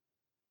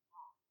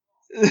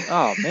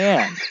 Oh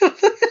man!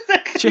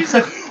 He's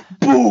like,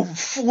 boom,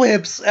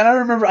 flips, and I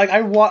remember, I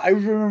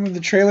remember when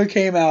the trailer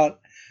came out,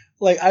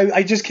 like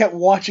I just kept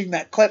watching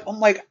that clip. I'm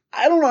like,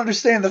 I don't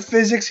understand the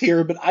physics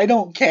here, but I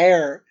don't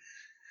care.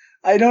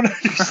 I don't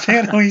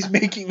understand how he's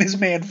making this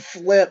man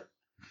flip.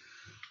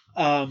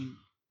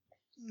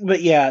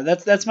 But yeah,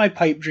 that's my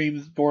pipe dream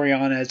with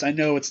Boreanaz. I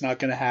know it's not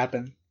going to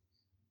happen.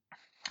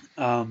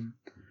 But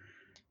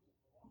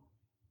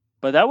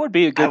that would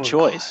be a good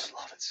choice. I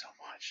love it so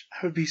much.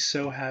 I would be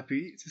so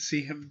happy to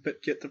see him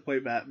get to play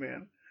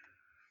Batman.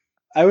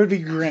 I would be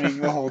grinning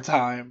the whole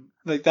time.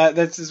 Like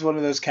that's just one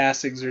of those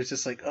castings where it's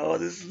just like, oh,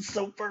 this is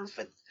so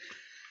perfect.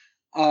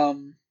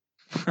 Moving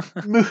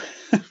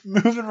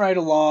right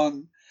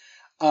along,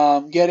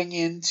 getting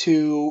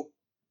into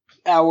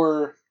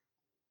our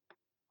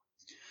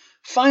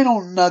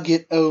final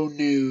nugget o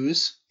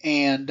news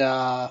and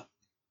our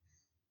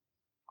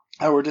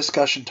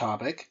discussion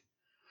topic.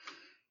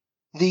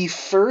 The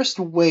first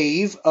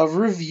wave of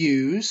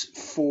reviews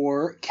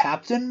for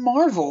Captain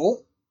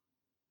Marvel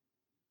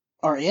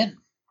are in.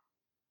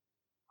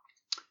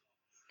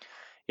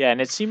 Yeah,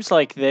 and it seems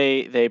like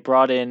they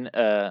brought in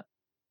a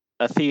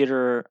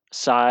theater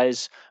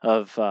size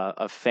of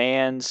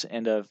fans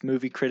and of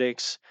movie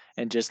critics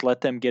and just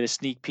let them get a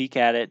sneak peek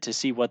at it to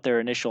see what their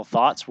initial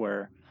thoughts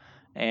were.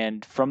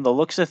 And from the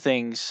looks of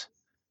things,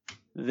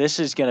 this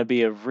is going to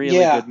be a really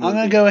good movie. I'm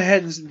going to go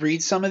ahead and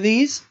read some of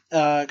these,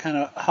 kind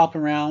of hop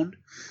around.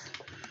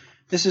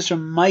 This is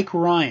from Mike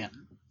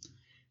Ryan.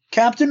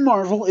 Captain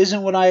Marvel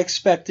isn't what I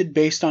expected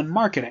based on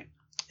marketing.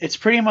 It's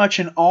pretty much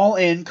an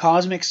all-in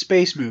cosmic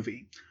space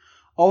movie.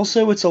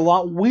 Also, it's a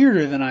lot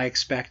weirder than I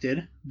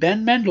expected.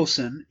 Ben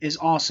Mendelsohn is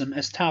awesome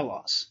as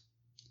Talos.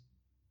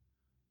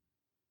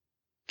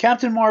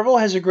 Captain Marvel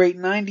has a great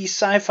 90s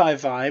sci-fi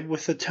vibe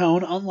with a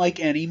tone unlike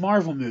any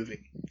Marvel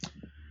movie.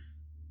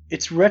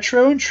 It's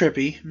retro and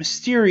trippy,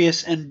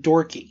 mysterious and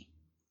dorky.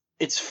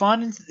 It's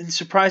fun in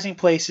surprising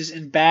places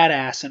and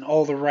badass in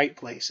all the right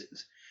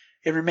places.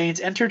 It remains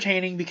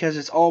entertaining because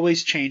it's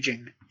always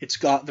changing. It's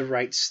got the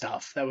right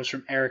stuff. That was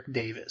from Eric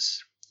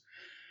Davis.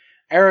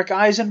 Eric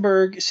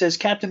Eisenberg says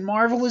Captain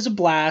Marvel is a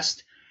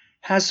blast,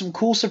 has some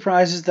cool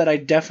surprises that I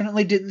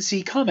definitely didn't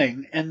see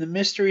coming, and the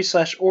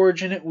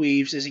mystery/origin it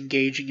weaves is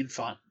engaging and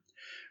fun.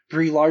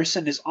 Brie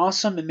Larson is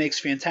awesome and makes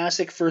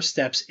fantastic first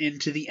steps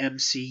into the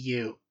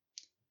MCU.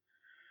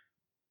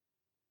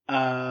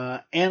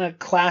 Anna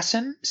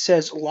Klassen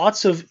says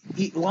lots of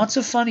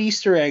fun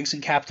Easter eggs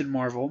in Captain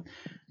Marvel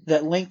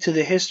that link to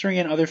the history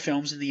and other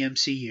films in the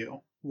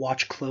MCU.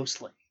 Watch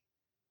closely.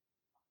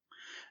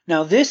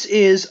 Now this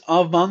is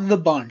among the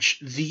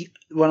bunch.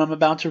 What I'm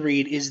about to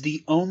read is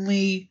the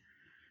only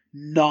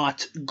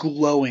not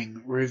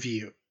glowing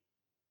review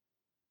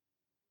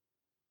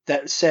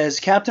that says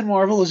Captain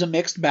Marvel is a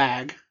mixed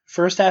bag.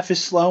 First half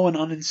is slow and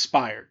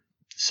uninspired.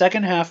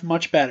 Second half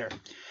much better.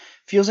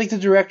 Feels like the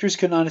directors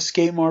could not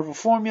escape Marvel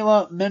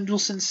formula.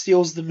 Mendelsohn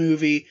steals the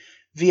movie.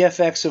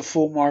 VFX of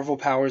full Marvel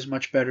power is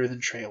much better than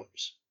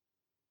trailers.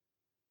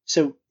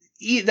 So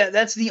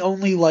that's the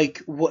only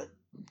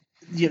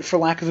for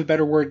lack of a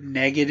better word,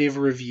 negative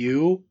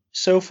review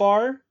so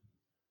far.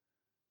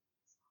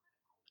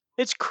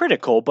 It's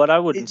critical, but I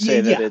wouldn't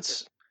say that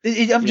it's...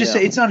 I'm just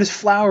saying, it's not as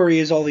flowery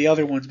as all the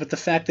other ones, but the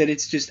fact that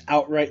it's just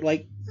outright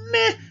like,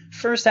 meh,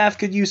 first half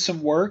could use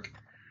some work.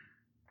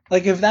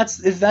 Like, if that's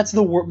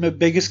the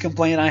biggest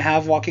complaint I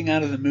have walking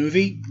out of the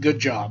movie, good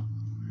job.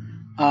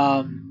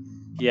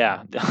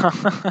 Yeah.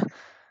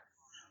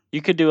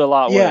 You could do a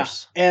lot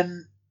worse.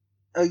 And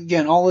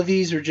again, all of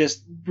these are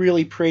just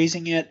really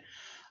praising it.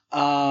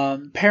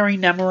 Perry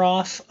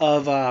Nemiroff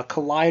of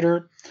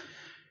Collider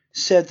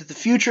said that the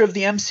future of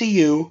the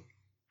MCU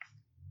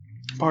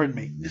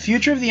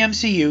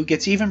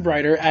gets even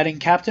brighter, adding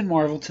Captain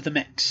Marvel to the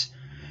mix.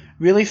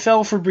 Really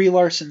fell for Brie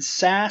Larson's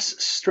sass,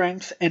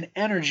 strength, and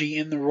energy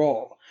in the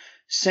role.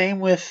 Same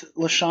with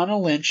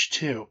Lashana Lynch,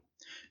 too.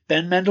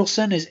 Ben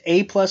Mendelsohn is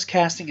A+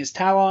 casting as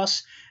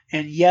Talos,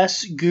 and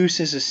yes,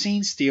 Goose is a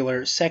scene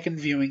stealer. Second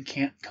viewing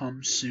can't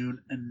come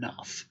soon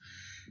enough.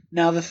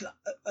 Now,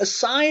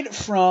 aside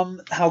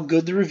from how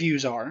good the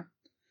reviews are,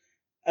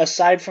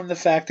 aside from the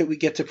fact that we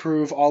get to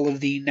prove all of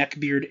the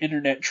neckbeard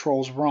internet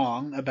trolls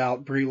wrong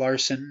about Brie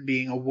Larson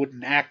being a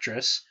wooden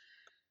actress,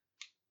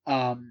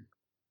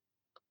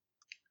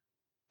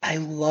 I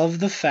love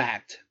the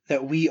fact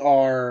that we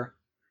are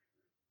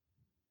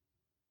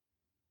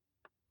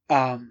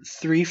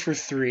 3 for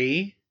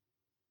 3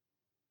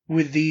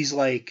 with these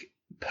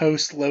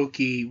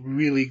post-Loki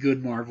really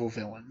good Marvel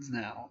villains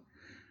now.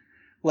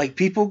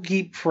 People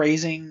keep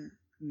praising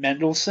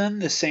Mendelsohn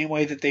the same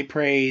way that they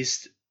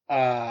praised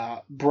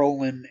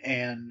Brolin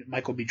and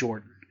Michael B.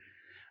 Jordan.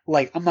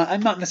 I'm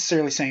not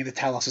necessarily saying that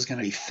Talos is going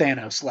to be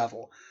Thanos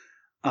level,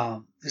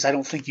 because I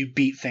don't think you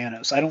beat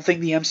Thanos. I don't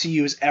think the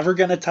MCU is ever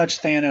going to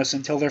touch Thanos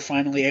until they're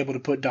finally able to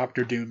put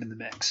Doctor Doom in the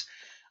mix.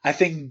 I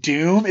think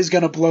Doom is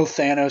going to blow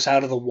Thanos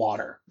out of the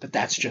water, but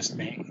that's just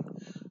me.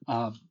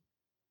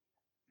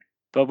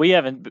 But we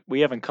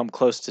haven't come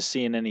close to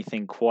seeing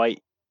anything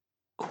quite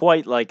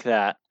like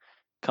that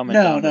coming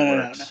down the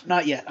works. No,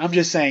 not yet. I'm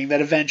just saying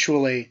that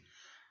eventually,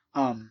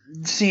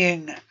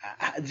 seeing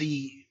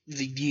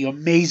the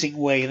amazing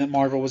way that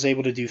Marvel was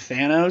able to do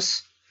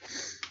Thanos,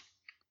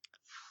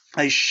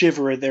 I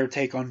shiver at their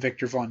take on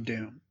Victor Von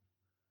Doom.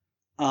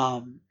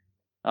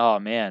 Oh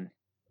man.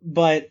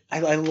 But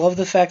I love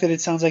the fact that it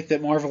sounds like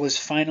that Marvel has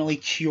finally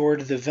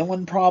cured the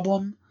villain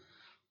problem.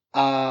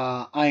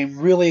 I'm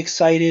really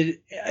excited.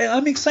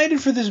 I'm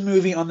excited for this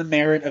movie on the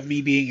merit of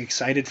me being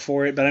excited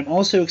for it, but I'm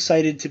also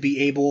excited to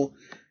be able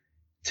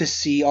to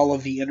see all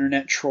of the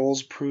internet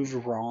trolls proved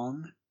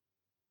wrong.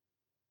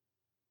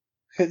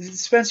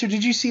 Spencer,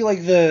 did you see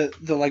like the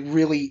like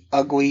really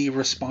ugly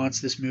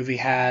response this movie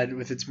had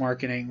with its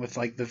marketing, with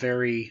like the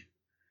very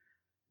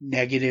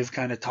negative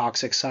kind of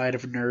toxic side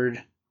of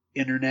nerd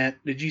internet?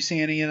 Did you see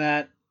any of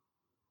that?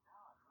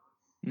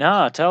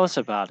 No, tell us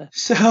about it.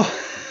 So,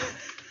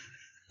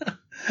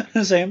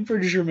 I'm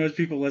pretty sure most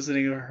people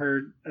listening have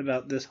heard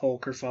about this whole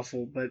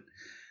kerfuffle, but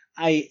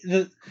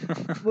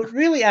what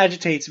really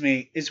agitates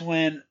me is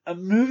when a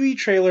movie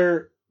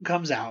trailer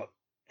comes out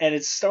and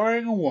it's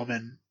starring a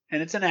woman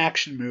and it's an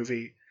action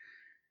movie,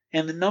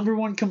 and the number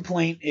one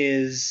complaint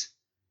is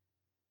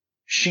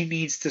she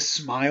needs to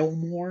smile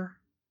more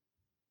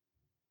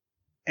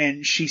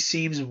and she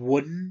seems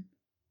wooden.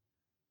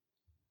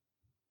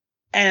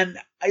 And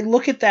I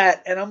look at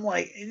that and I'm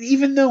like,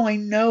 even though I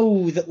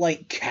know that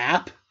like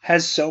Cap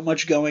has so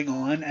much going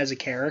on as a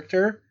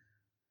character,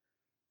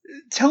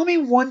 tell me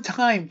one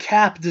time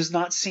Cap does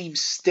not seem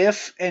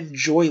stiff and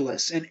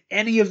joyless in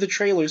any of the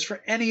trailers for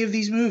any of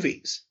these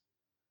movies.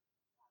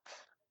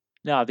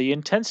 No, the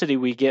intensity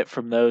we get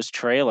from those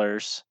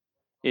trailers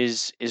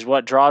is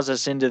what draws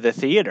us into the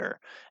theater.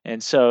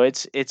 And so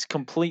it's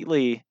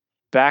completely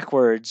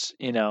backwards,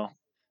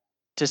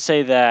 to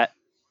say that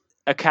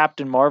a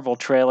Captain Marvel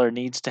trailer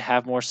needs to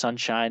have more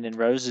sunshine and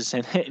roses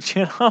in it.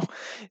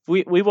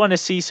 We want to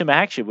see some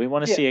action. We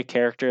want to see a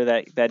character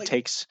that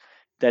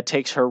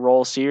takes her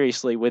role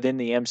seriously within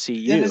the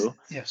MCU.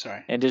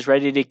 And is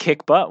ready to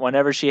kick butt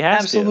whenever she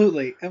has to.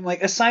 Absolutely. And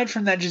like, aside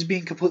from that just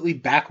being completely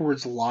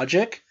backwards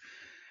logic,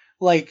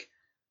 like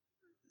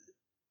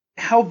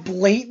how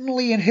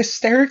blatantly and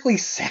hysterically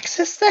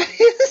sexist that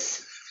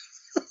is.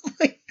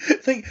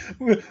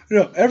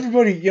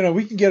 Everybody,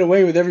 we can get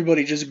away with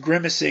everybody just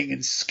grimacing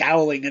and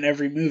scowling in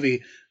every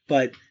movie,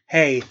 but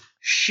hey,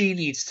 she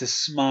needs to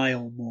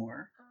smile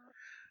more.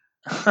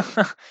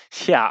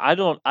 Yeah, I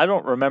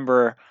don't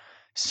remember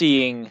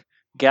seeing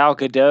Gal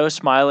Gadot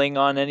smiling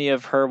on any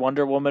of her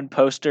Wonder Woman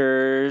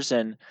posters,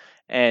 and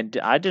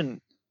I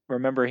didn't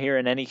remember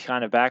hearing any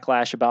kind of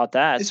backlash about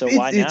that.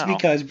 Why now? It's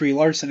because Brie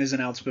Larson is an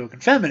outspoken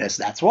feminist.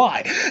 That's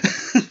why.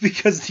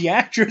 Because the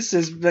actress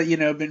has,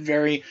 been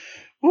very,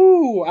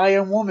 ooh, I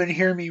am woman,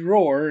 hear me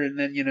roar. And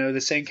then, the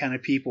same kind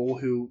of people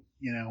who,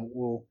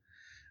 will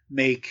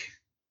make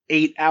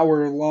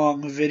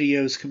 8-hour-long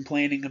videos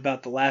complaining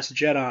about The Last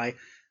Jedi.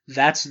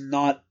 That's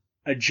not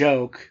a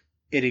joke.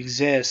 It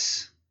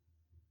exists.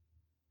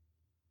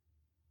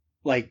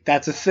 Like,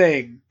 that's a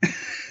thing.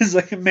 It's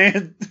like,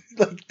 man,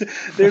 like,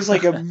 there's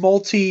like a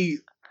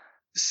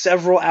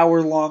several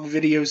hour long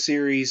video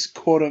series,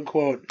 quote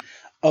unquote,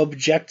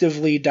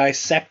 objectively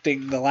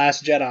dissecting The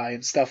Last Jedi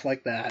and stuff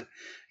like that.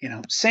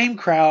 Same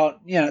crowd,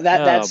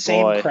 that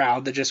same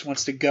crowd that just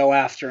wants to go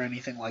after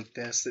anything like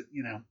this, that,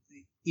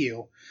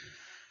 ew.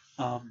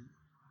 But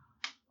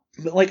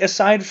like,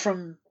 aside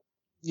from,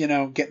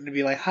 getting to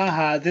be like,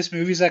 haha, this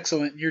movie's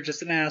excellent, you're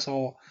just an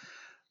asshole.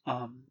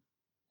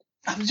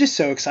 I'm just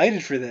so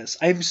excited for this.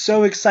 I'm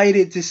so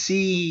excited to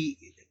see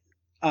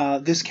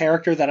this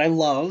character that I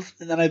love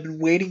and that I've been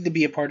waiting to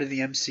be a part of the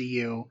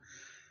MCU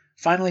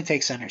finally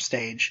take center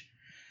stage.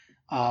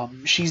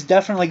 She's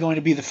definitely going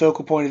to be the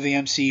focal point of the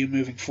MCU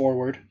moving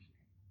forward.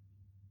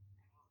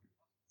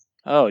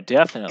 Oh,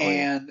 definitely.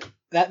 And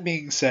that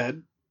being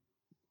said,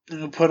 I'm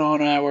going to put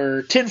on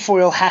our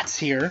tinfoil hats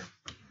here.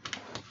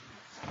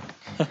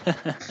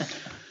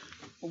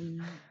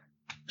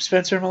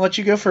 Spencer, I'm going to let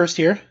you go first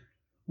here.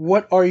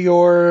 What are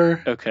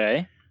your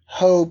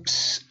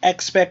hopes,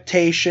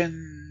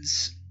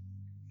 expectations,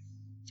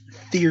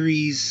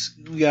 theories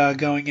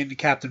going into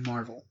Captain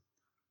Marvel?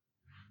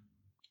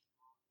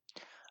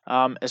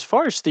 As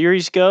far as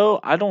theories go,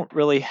 I don't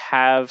really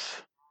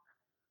have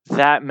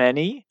that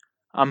many.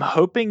 I'm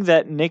hoping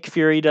that Nick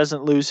Fury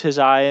doesn't lose his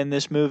eye in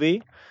this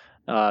movie,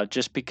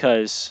 just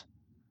because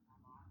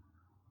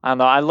I don't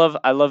know.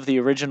 I love the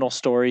original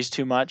stories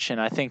too much, and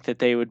I think that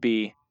they would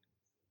be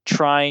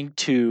trying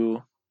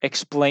to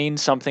explain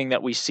something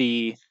that we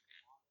see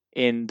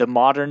in the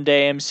modern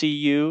day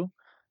MCU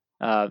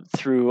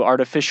through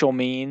artificial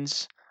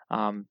means.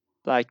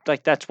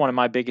 Like that's one of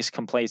my biggest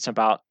complaints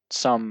about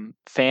some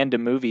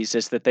fandom movies,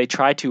 is that they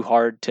try too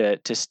hard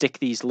to stick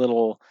these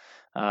little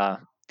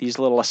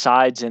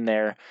asides in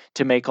there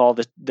to make all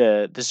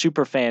the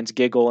super fans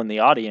giggle in the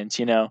audience,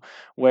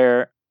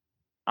 where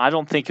I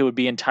don't think it would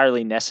be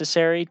entirely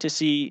necessary to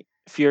see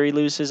Fury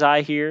lose his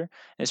eye here,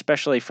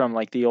 especially from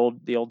like the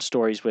old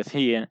stories with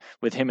him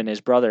and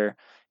his brother.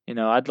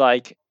 I'd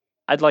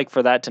like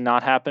for that to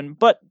not happen,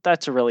 but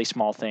that's a really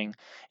small thing.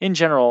 In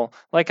general,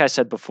 like I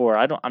said before,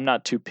 I'm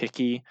not too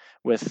picky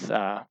with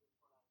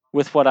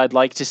what I'd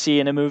like to see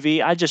in a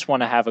movie. I just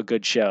want to have a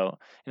good show.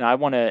 I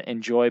want to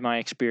enjoy my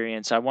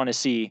experience. I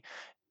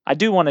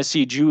do want to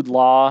see Jude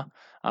Law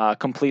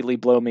completely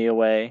blow me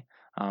away.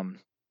 Um,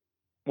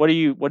 what do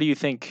you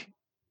think?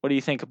 What do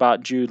you think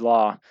about Jude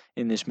Law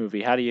in this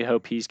movie? How do you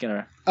hope he's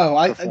gonna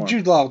perform?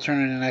 Jude Law will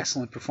turn in an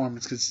excellent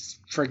performance because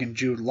it's friggin'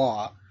 Jude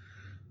Law.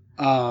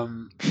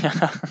 What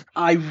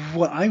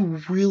I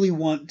really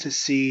want to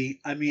see.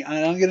 I mean,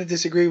 I'm gonna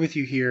disagree with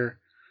you here.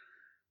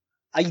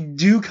 I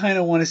do kind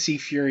of want to see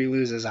Fury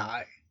lose his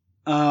eye.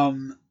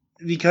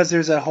 Because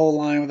there's that whole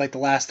line with like the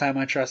last time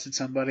I trusted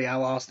somebody, I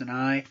lost an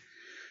eye.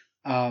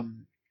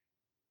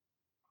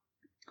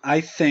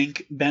 I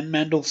think Ben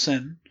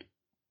Mendelsohn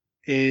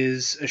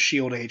is a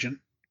S.H.I.E.L.D. agent.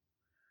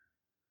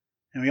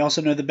 And we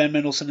also know that Ben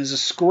Mendelsohn is a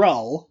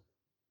Skrull.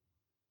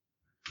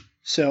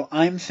 So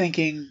I'm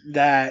thinking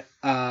that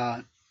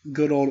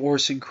good old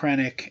Orson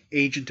Krennic,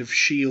 agent of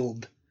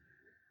S.H.I.E.L.D.,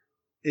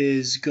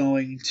 is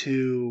going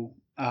to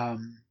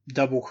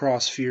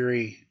double-cross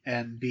Fury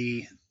and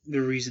be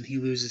the reason he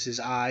loses his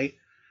eye.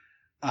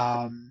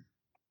 I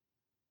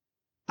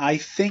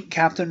think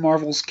Captain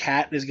Marvel's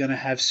cat is going to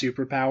have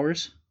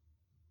superpowers.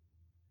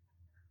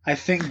 I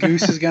think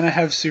Goose is going to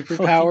have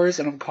superpowers,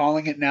 and I'm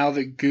calling it now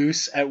that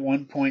Goose at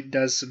one point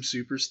does some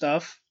super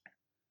stuff.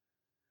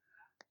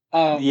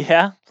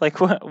 Yeah,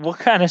 like what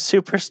kind of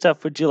super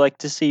stuff would you like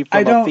to see from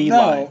I don't a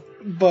feline? know,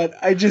 but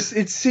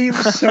it seems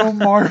so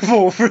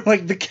Marvel for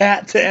like the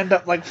cat to end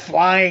up like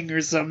flying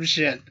or some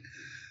shit.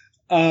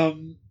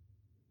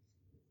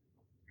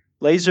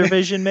 Laser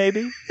vision,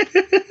 maybe?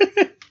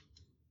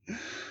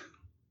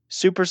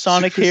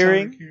 Supersonic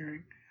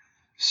hearing?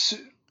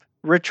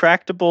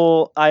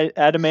 Retractable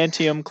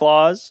adamantium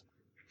claws?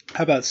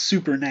 How about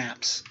super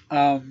naps?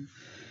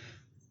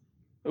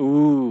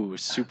 Ooh,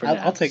 super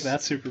naps. I'll take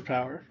that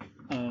superpower.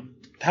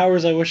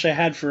 Powers I wish I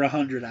had for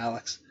 100,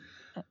 Alex.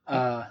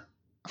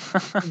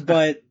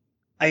 But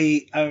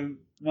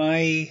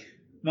my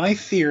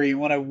theory and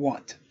what I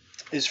want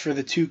is for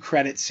the 2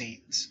 credit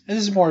scenes. And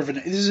this is more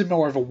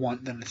of a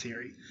want than a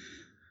theory.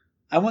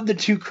 I want the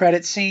 2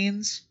 credit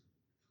scenes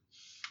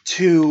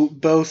to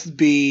both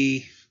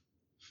be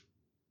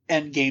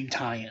Endgame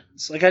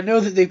tie-ins. Like, I know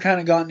that they've kind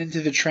of gotten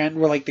into the trend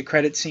where like the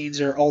credit scenes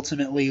are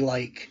ultimately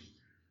like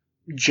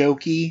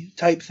jokey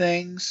type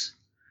things,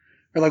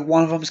 or like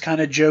one of them's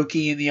kind of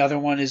jokey and the other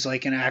one is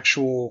like an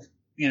actual,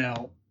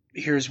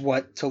 here's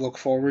what to look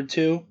forward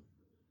to.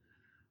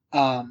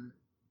 And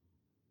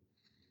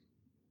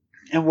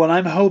what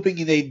I'm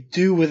hoping they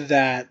do with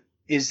that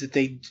is that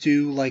they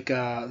do like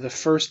the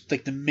first,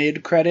 like the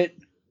mid-credit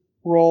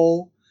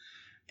roll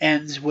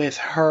ends with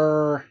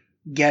her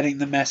getting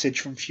the message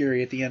from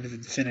Fury at the end of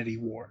Infinity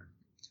War.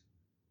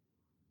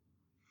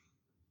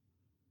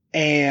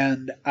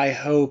 And I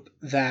hope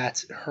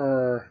that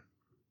her,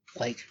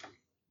 like,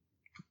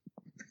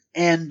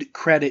 end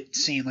credit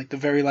scene, like the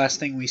very last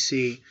thing we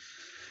see,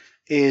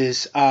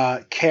 is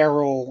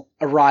Carol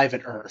arrive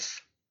at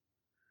Earth.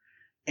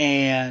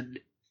 And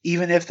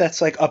even if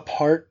that's like a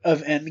part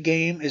of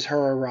Endgame is her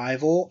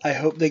arrival, I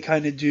hope they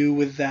kind of do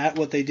with that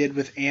what they did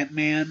with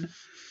Ant-Man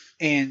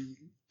and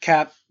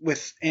Cap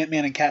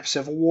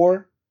Civil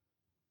War,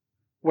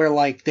 where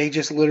like they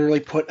just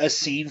literally put a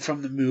scene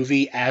from the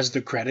movie as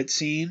the credit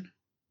scene.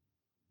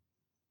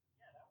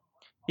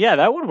 Yeah,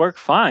 that would work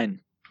fine.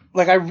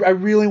 Like I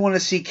really want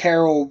to see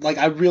Carol. Like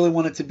I really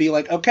want it to be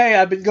like, okay,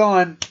 I've been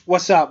gone.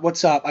 What's up?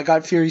 I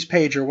got Fury's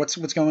pager. What's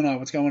going on?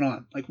 What's going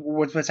on? Like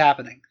what's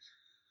happening?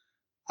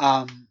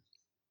 I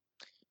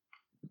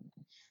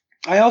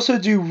also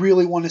do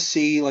really want to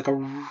see like a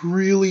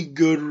really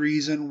good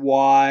reason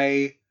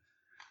why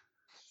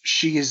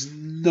she is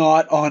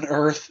not on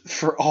Earth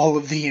for all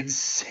of the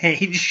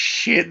insane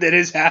shit that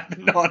has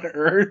happened on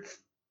Earth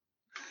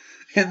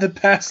in the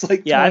past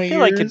like 20 I feel years.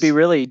 like it'd be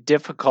really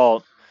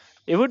difficult.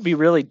 It would be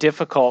really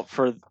difficult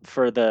for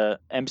the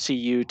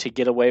MCU to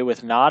get away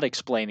with not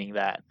explaining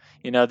that.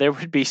 There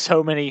would be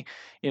so many,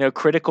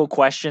 critical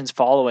questions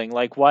following,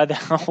 like why the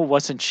hell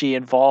wasn't she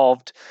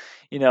involved,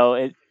 in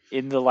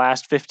the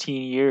last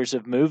 15 years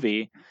of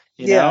movie,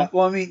 you know?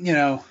 Well, I mean,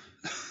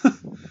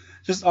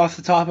 just off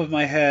the top of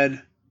my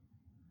head,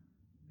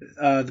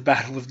 the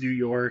Battle of New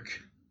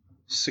York,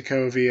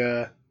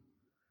 Sokovia,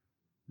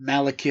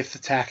 Malekith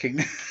attacking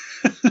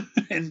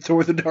in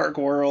Thor: The Dark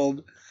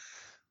World.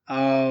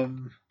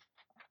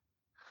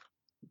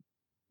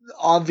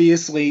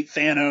 Obviously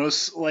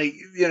Thanos, like,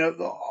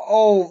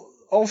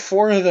 all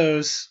 4 of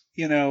those,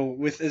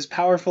 with as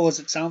powerful as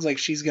it sounds like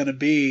she's gonna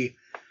be,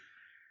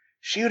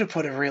 she would have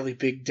put a really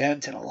big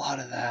dent in a lot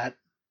of that,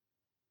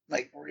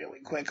 like, really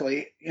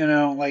quickly,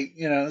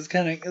 let's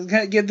kind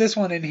of get this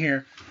one in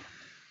here.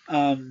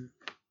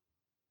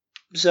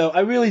 So I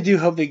really do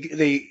hope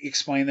they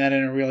explain that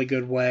in a really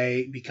good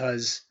way,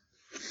 because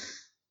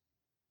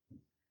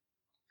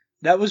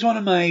That was one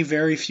of my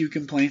very few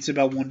complaints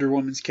about Wonder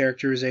Woman's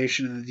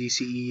characterization in the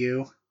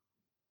DCEU.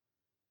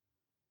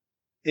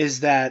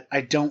 Is that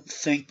I don't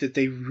think that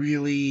they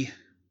really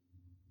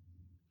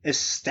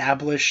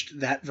established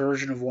that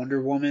version of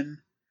Wonder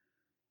Woman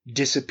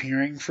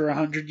disappearing for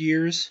 100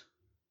 years.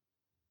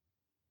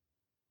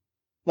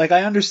 Like,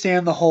 I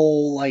understand the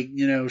whole, like,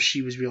 you know,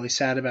 she was really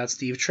sad about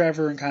Steve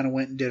Trevor and kind of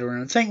went and did her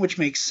own thing, which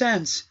makes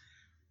sense.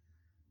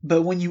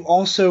 But when you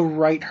also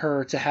write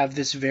her to have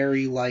this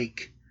very,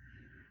 like,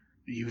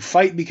 you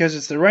fight because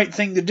it's the right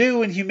thing to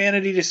do and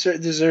humanity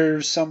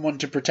deserves someone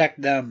to protect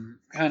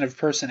them kind of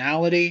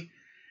personality,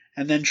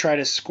 and then try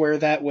to square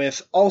that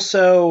with,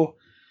 also,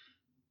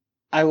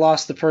 I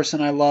lost the person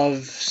I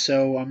love,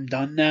 so I'm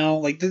done now.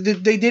 Like,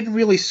 they didn't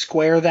really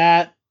square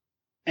that.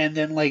 And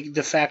then, like,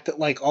 the fact that,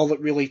 like, all it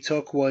really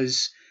took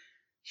was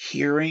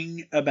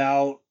hearing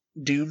about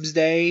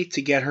Doomsday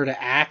to get her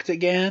to act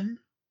again.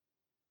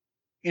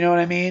 You know what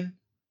I mean?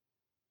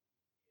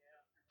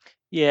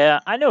 Yeah,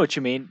 I know what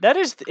you mean. That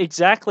is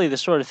exactly the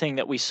sort of thing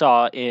that we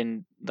saw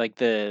in like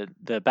the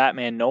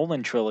Batman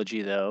Nolan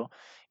trilogy, though.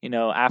 You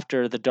know,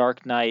 after The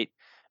Dark Knight,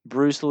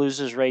 Bruce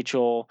loses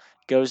Rachel,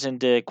 goes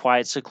into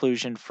quiet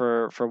seclusion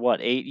for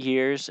what, 8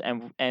 years,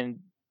 and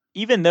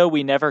even though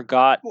we never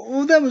got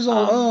Well, that was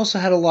all. Also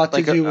had a lot to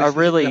like do a with the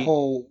really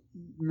whole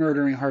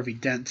murdering Harvey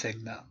Dent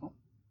thing, though.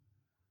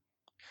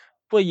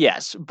 well,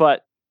 yes,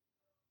 but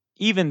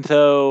even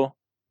though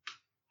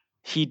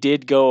he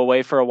did go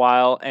away for a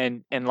while,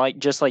 and like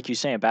just like you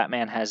saying,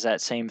 Batman has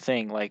that same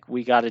thing, like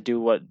we got to do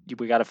what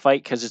we got to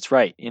fight because it's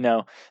right, you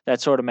know,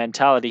 that sort of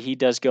mentality. He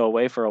does go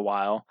away for a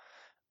while,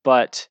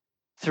 but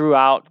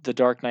throughout The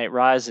Dark Knight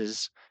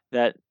Rises,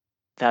 that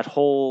that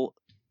whole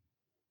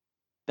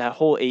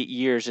 8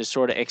 years is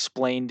sort of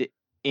explained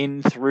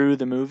in through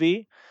the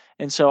movie.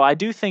 And so I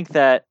do think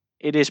that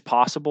it is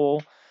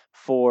possible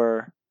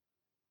for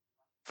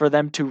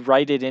them to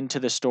write it into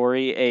the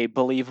story, a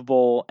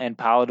believable and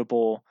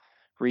palatable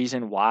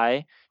reason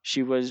why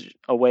she was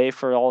away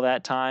for all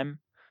that time.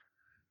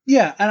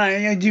 Yeah, and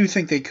I do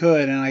think they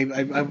could,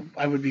 and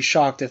I would be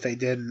shocked if they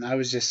didn't. I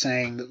was just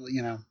saying that,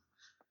 you know,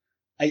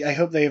 I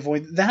hope they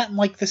avoid that. And,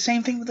 like, the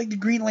same thing with, like, the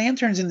Green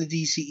Lanterns in the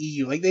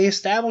DCEU. Like, they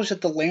established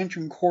that the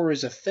Lantern Corps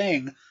is a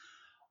thing.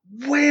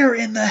 Where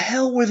in the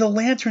hell were the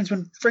Lanterns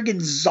when friggin'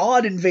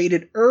 Zod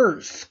invaded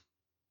Earth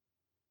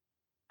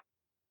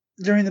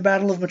during the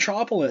Battle of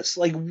Metropolis?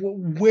 Like,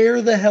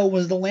 where the hell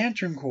was the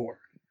Lantern Corps?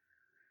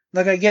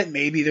 Like, I get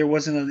maybe there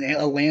wasn't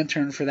a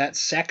lantern for that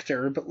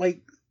sector, but,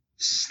 like,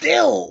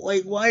 still,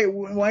 like, why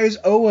is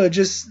Oa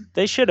just...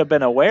 They should have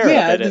been aware of it,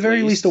 at the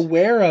very least least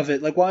aware of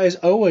it. Like, why is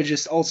Oa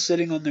just all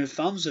sitting on their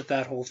thumbs with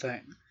that whole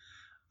thing?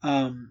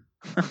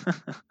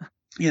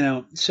 You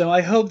know, so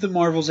I hope that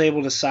Marvel's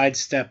able to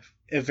sidestep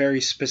a very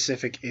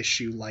specific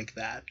issue like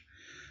that,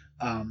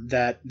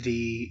 that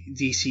the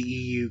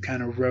DCEU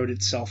kind of wrote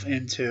itself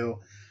into,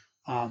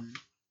 and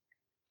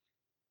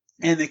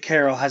that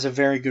Carol has a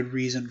very good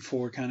reason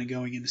for kind of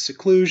going into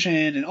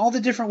seclusion and all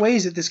the different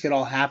ways that this could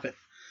all happen.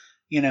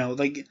 You know,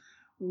 like,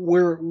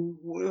 we're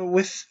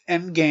with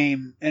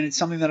Endgame, and it's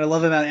something that I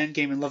love about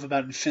Endgame and love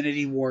about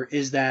Infinity War,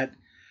 is that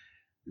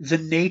the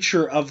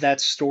nature of that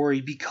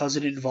story, because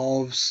it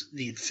involves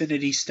the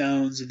Infinity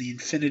Stones and the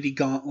Infinity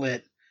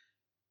Gauntlet,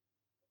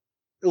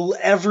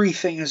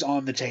 everything is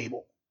on the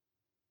table.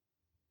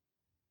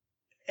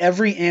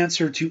 Every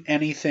answer to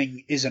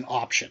anything is an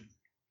option.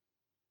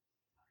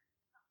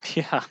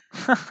 Yeah.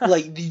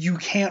 Like, you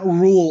can't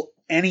rule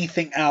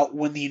anything out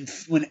when the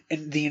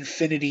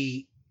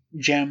Infinity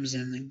Gems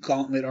and the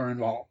Gauntlet are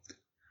involved.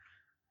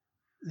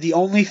 The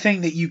only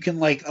thing that you can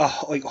like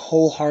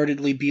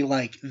wholeheartedly be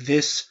like,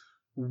 this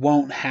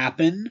won't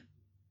happen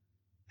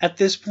at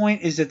this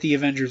point, is that the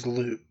Avengers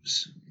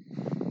lose.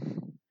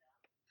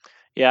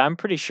 Yeah, I'm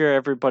pretty sure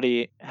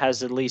everybody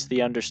has at least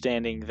the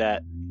understanding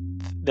that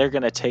they're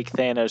going to take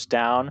Thanos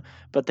down,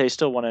 but they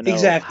still want to know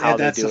exactly how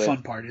that's they do the it.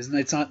 fun part, isn't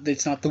it?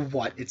 It's not the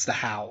what, it's the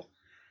how,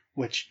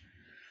 which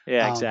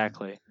Yeah,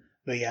 exactly.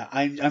 But yeah,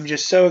 I'm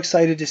just so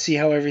excited to see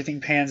how everything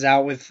pans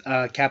out with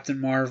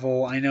Captain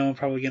Marvel. I know I'm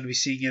probably going to be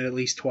seeing it at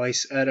least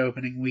twice at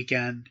opening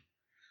weekend.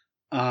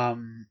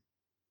 Nothing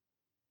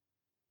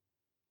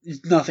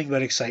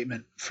but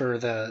excitement for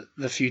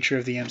the future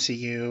of the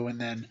MCU, and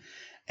then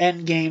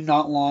Endgame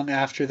not long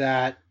after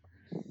that.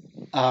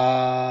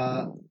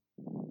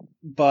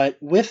 But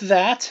with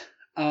that,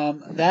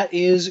 that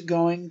is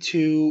going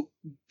to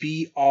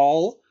be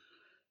all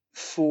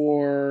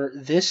for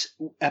this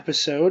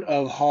episode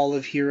of Hall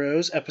of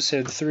Heroes,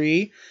 episode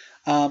 3.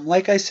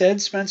 Like I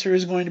said, Spencer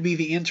is going to be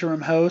the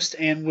interim host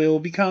and will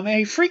become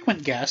a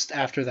frequent guest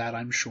after that,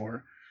 I'm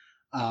sure.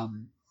 Oh,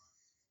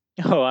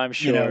 I'm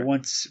sure. You know,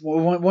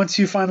 once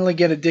you finally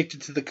get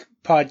addicted to the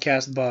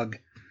podcast bug,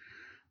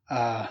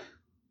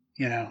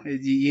 you know,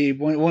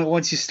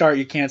 once you start,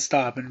 you can't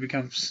stop, and it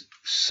becomes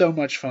so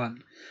much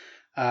fun.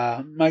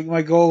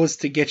 My goal is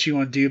to get you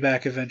on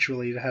Dewback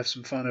eventually to have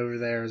some fun over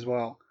there as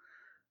well.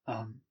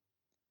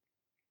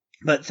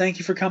 But thank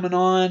you for coming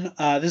on.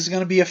 This is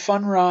going to be a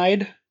fun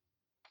ride.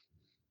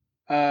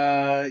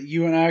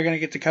 You and I are going to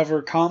get to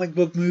cover comic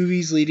book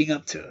movies leading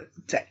up to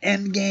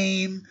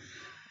Endgame.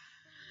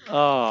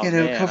 Oh,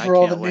 man, cover I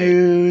all the can't wait.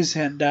 news.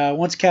 And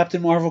once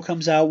Captain Marvel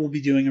comes out, we'll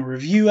be doing a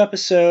review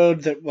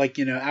episode that,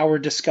 our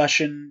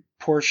discussion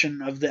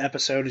portion of the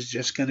episode is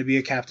just going to be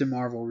a Captain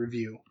Marvel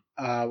review.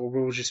 Where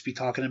we'll just be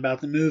talking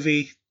about the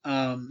movie.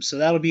 So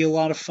that'll be a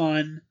lot of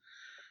fun.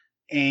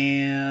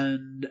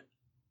 And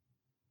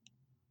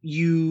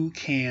you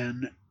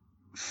can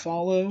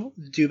follow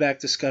the Dewback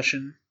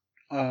Discussion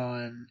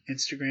on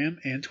Instagram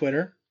and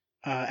Twitter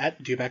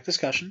at Dewback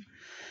Discussion.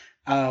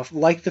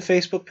 Like the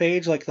Facebook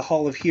page, like the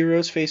Hall of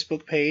Heroes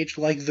Facebook page,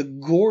 like the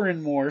Gore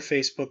and More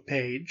Facebook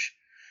page.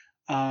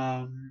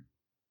 And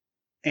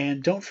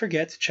don't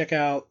forget to check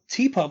out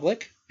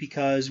TeePublic,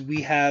 because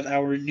we have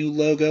our new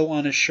logo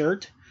on a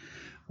shirt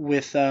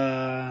with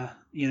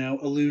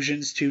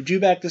allusions to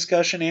Dewback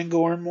Discussion and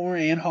Gore and More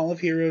and Hall of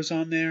Heroes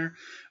on there.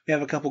 We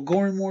have a couple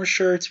Gore and More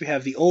shirts. We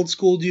have the old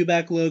school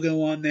Dewback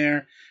logo on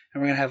there.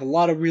 And we're going to have a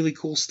lot of really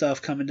cool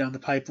stuff coming down the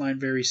pipeline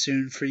very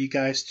soon for you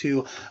guys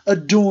to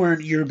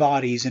adorn your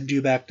bodies in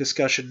Dewback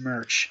Discussion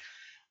merch.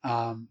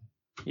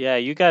 Yeah,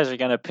 you guys are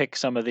going to pick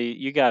some of the...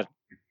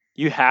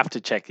 You have to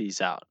check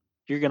these out.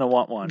 You're going to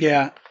want one.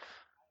 Yeah.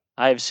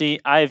 I have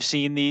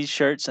seen these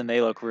shirts, and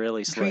they look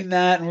really slick. Between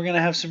that, and we're going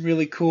to have some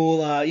really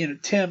cool...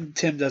 Tim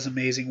does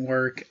amazing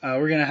work.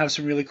 We're going to have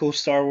some really cool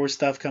Star Wars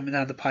stuff coming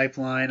down the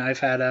pipeline. I've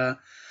had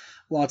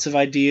lots of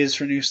ideas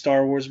for new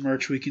Star Wars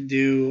merch we can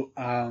do.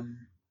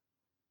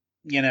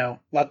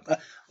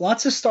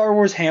 Lots of Star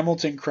Wars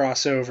Hamilton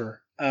crossover,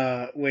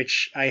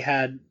 which I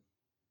had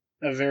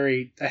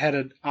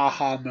an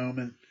aha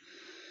moment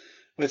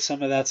with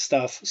some of that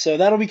stuff. So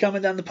that'll be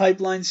coming down the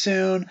pipeline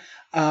soon.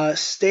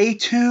 Stay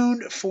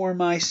tuned for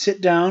my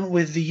sit down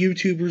with the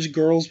YouTubers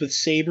Girls with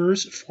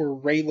Sabers for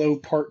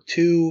Raylo Part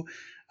 2,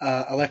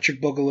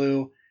 Electric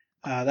Boogaloo.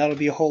 That'll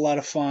be a whole lot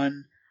of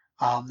fun.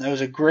 That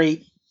was a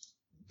great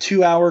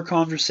 2-hour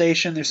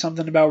conversation. There's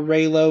something about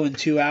Raylo in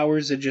 2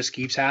 hours that just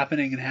keeps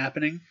happening and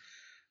happening.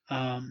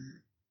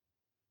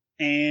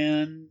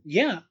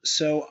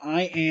 So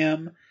I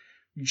am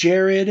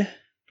Jared.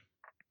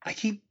 I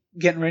keep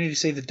getting ready to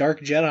say the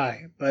Dark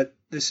Jedi, but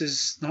this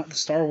is not the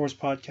Star Wars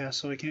podcast,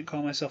 so I can't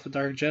call myself a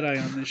Dark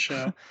Jedi on this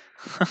show.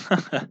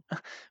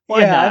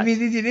 Why not? I mean,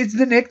 it's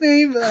the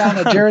nickname. I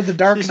don't know, Jared the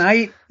Dark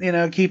Knight.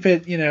 Keep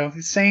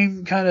it,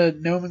 same kind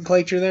of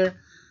nomenclature there.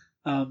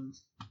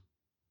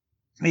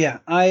 Yeah,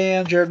 I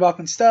am Jared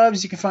Bachman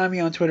Stubbs. You can find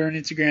me on Twitter and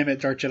Instagram at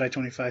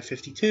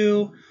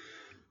DarkJedi2552.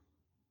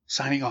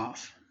 Signing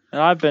off.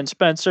 And I've been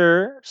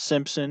Spencer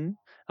Simpson.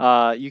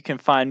 You can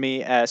find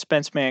me at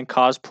SpenceMan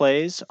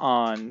Cosplays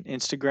on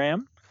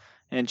Instagram,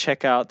 and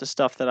check out the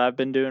stuff that I've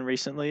been doing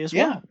recently as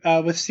well. Yeah,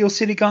 with Steel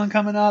City Con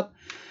coming up,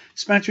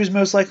 Spencer's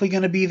most likely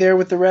going to be there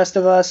with the rest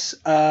of us.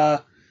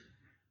 We're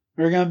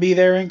going to be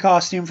there in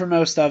costume for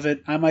most of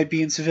it. I might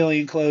be in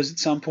civilian clothes at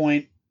some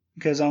point,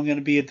 because I'm going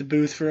to be at the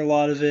booth for a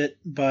lot of it,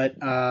 but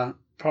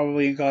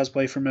probably in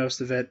cosplay for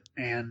most of it,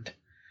 and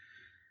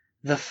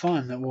the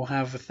fun that we'll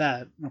have with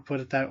that, I'll put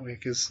it that way,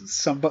 because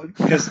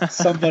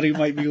somebody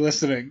might be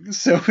listening,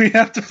 so we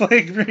have to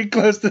play very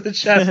close to the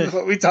chest with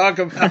what we talk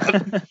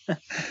about.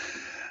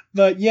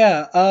 But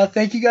yeah,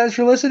 thank you guys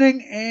for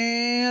listening,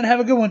 and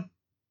have a good one.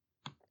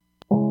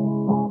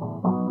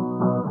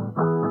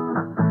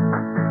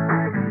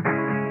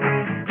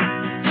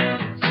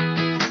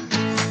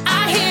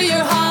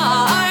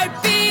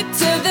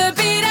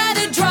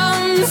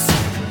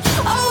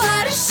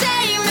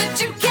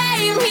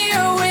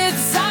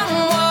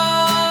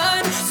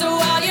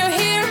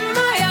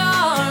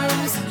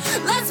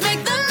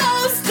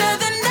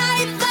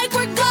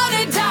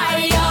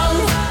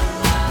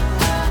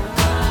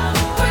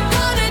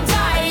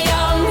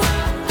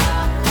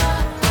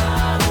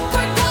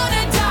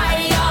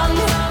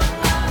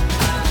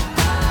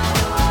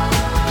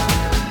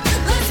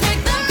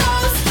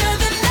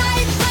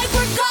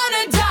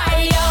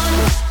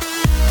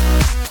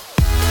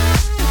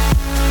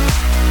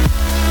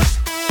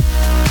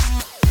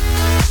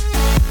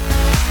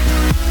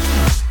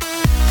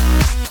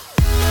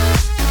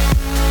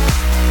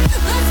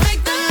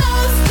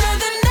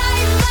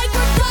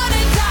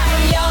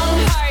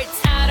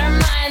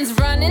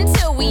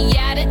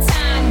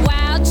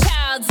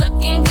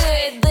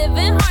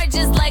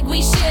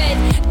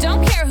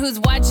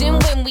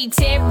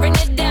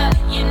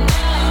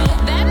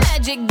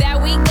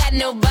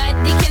 Young.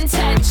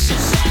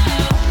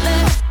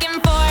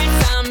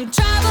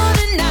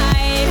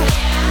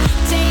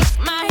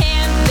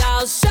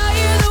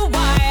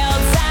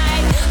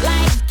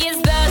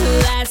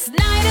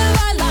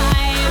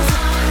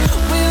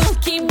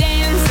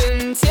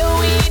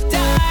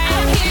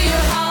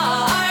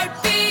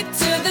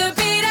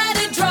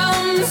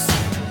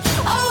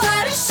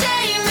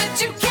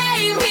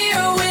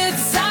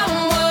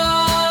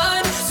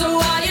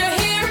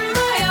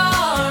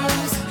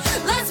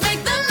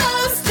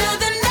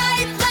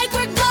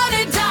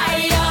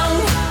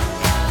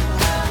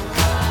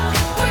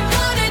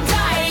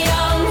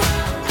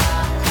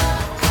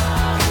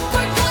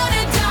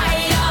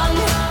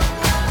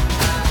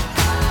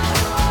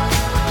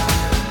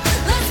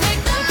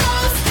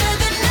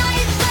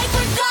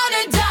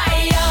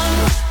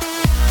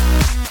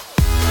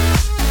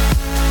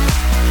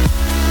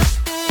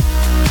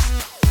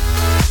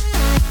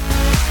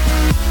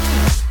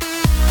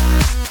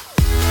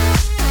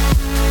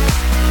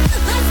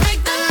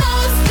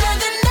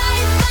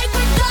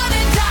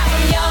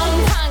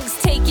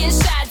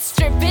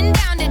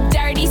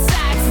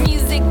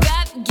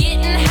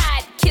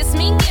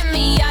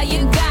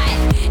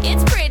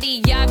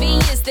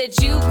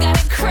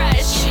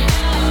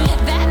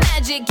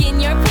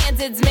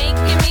 lizards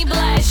make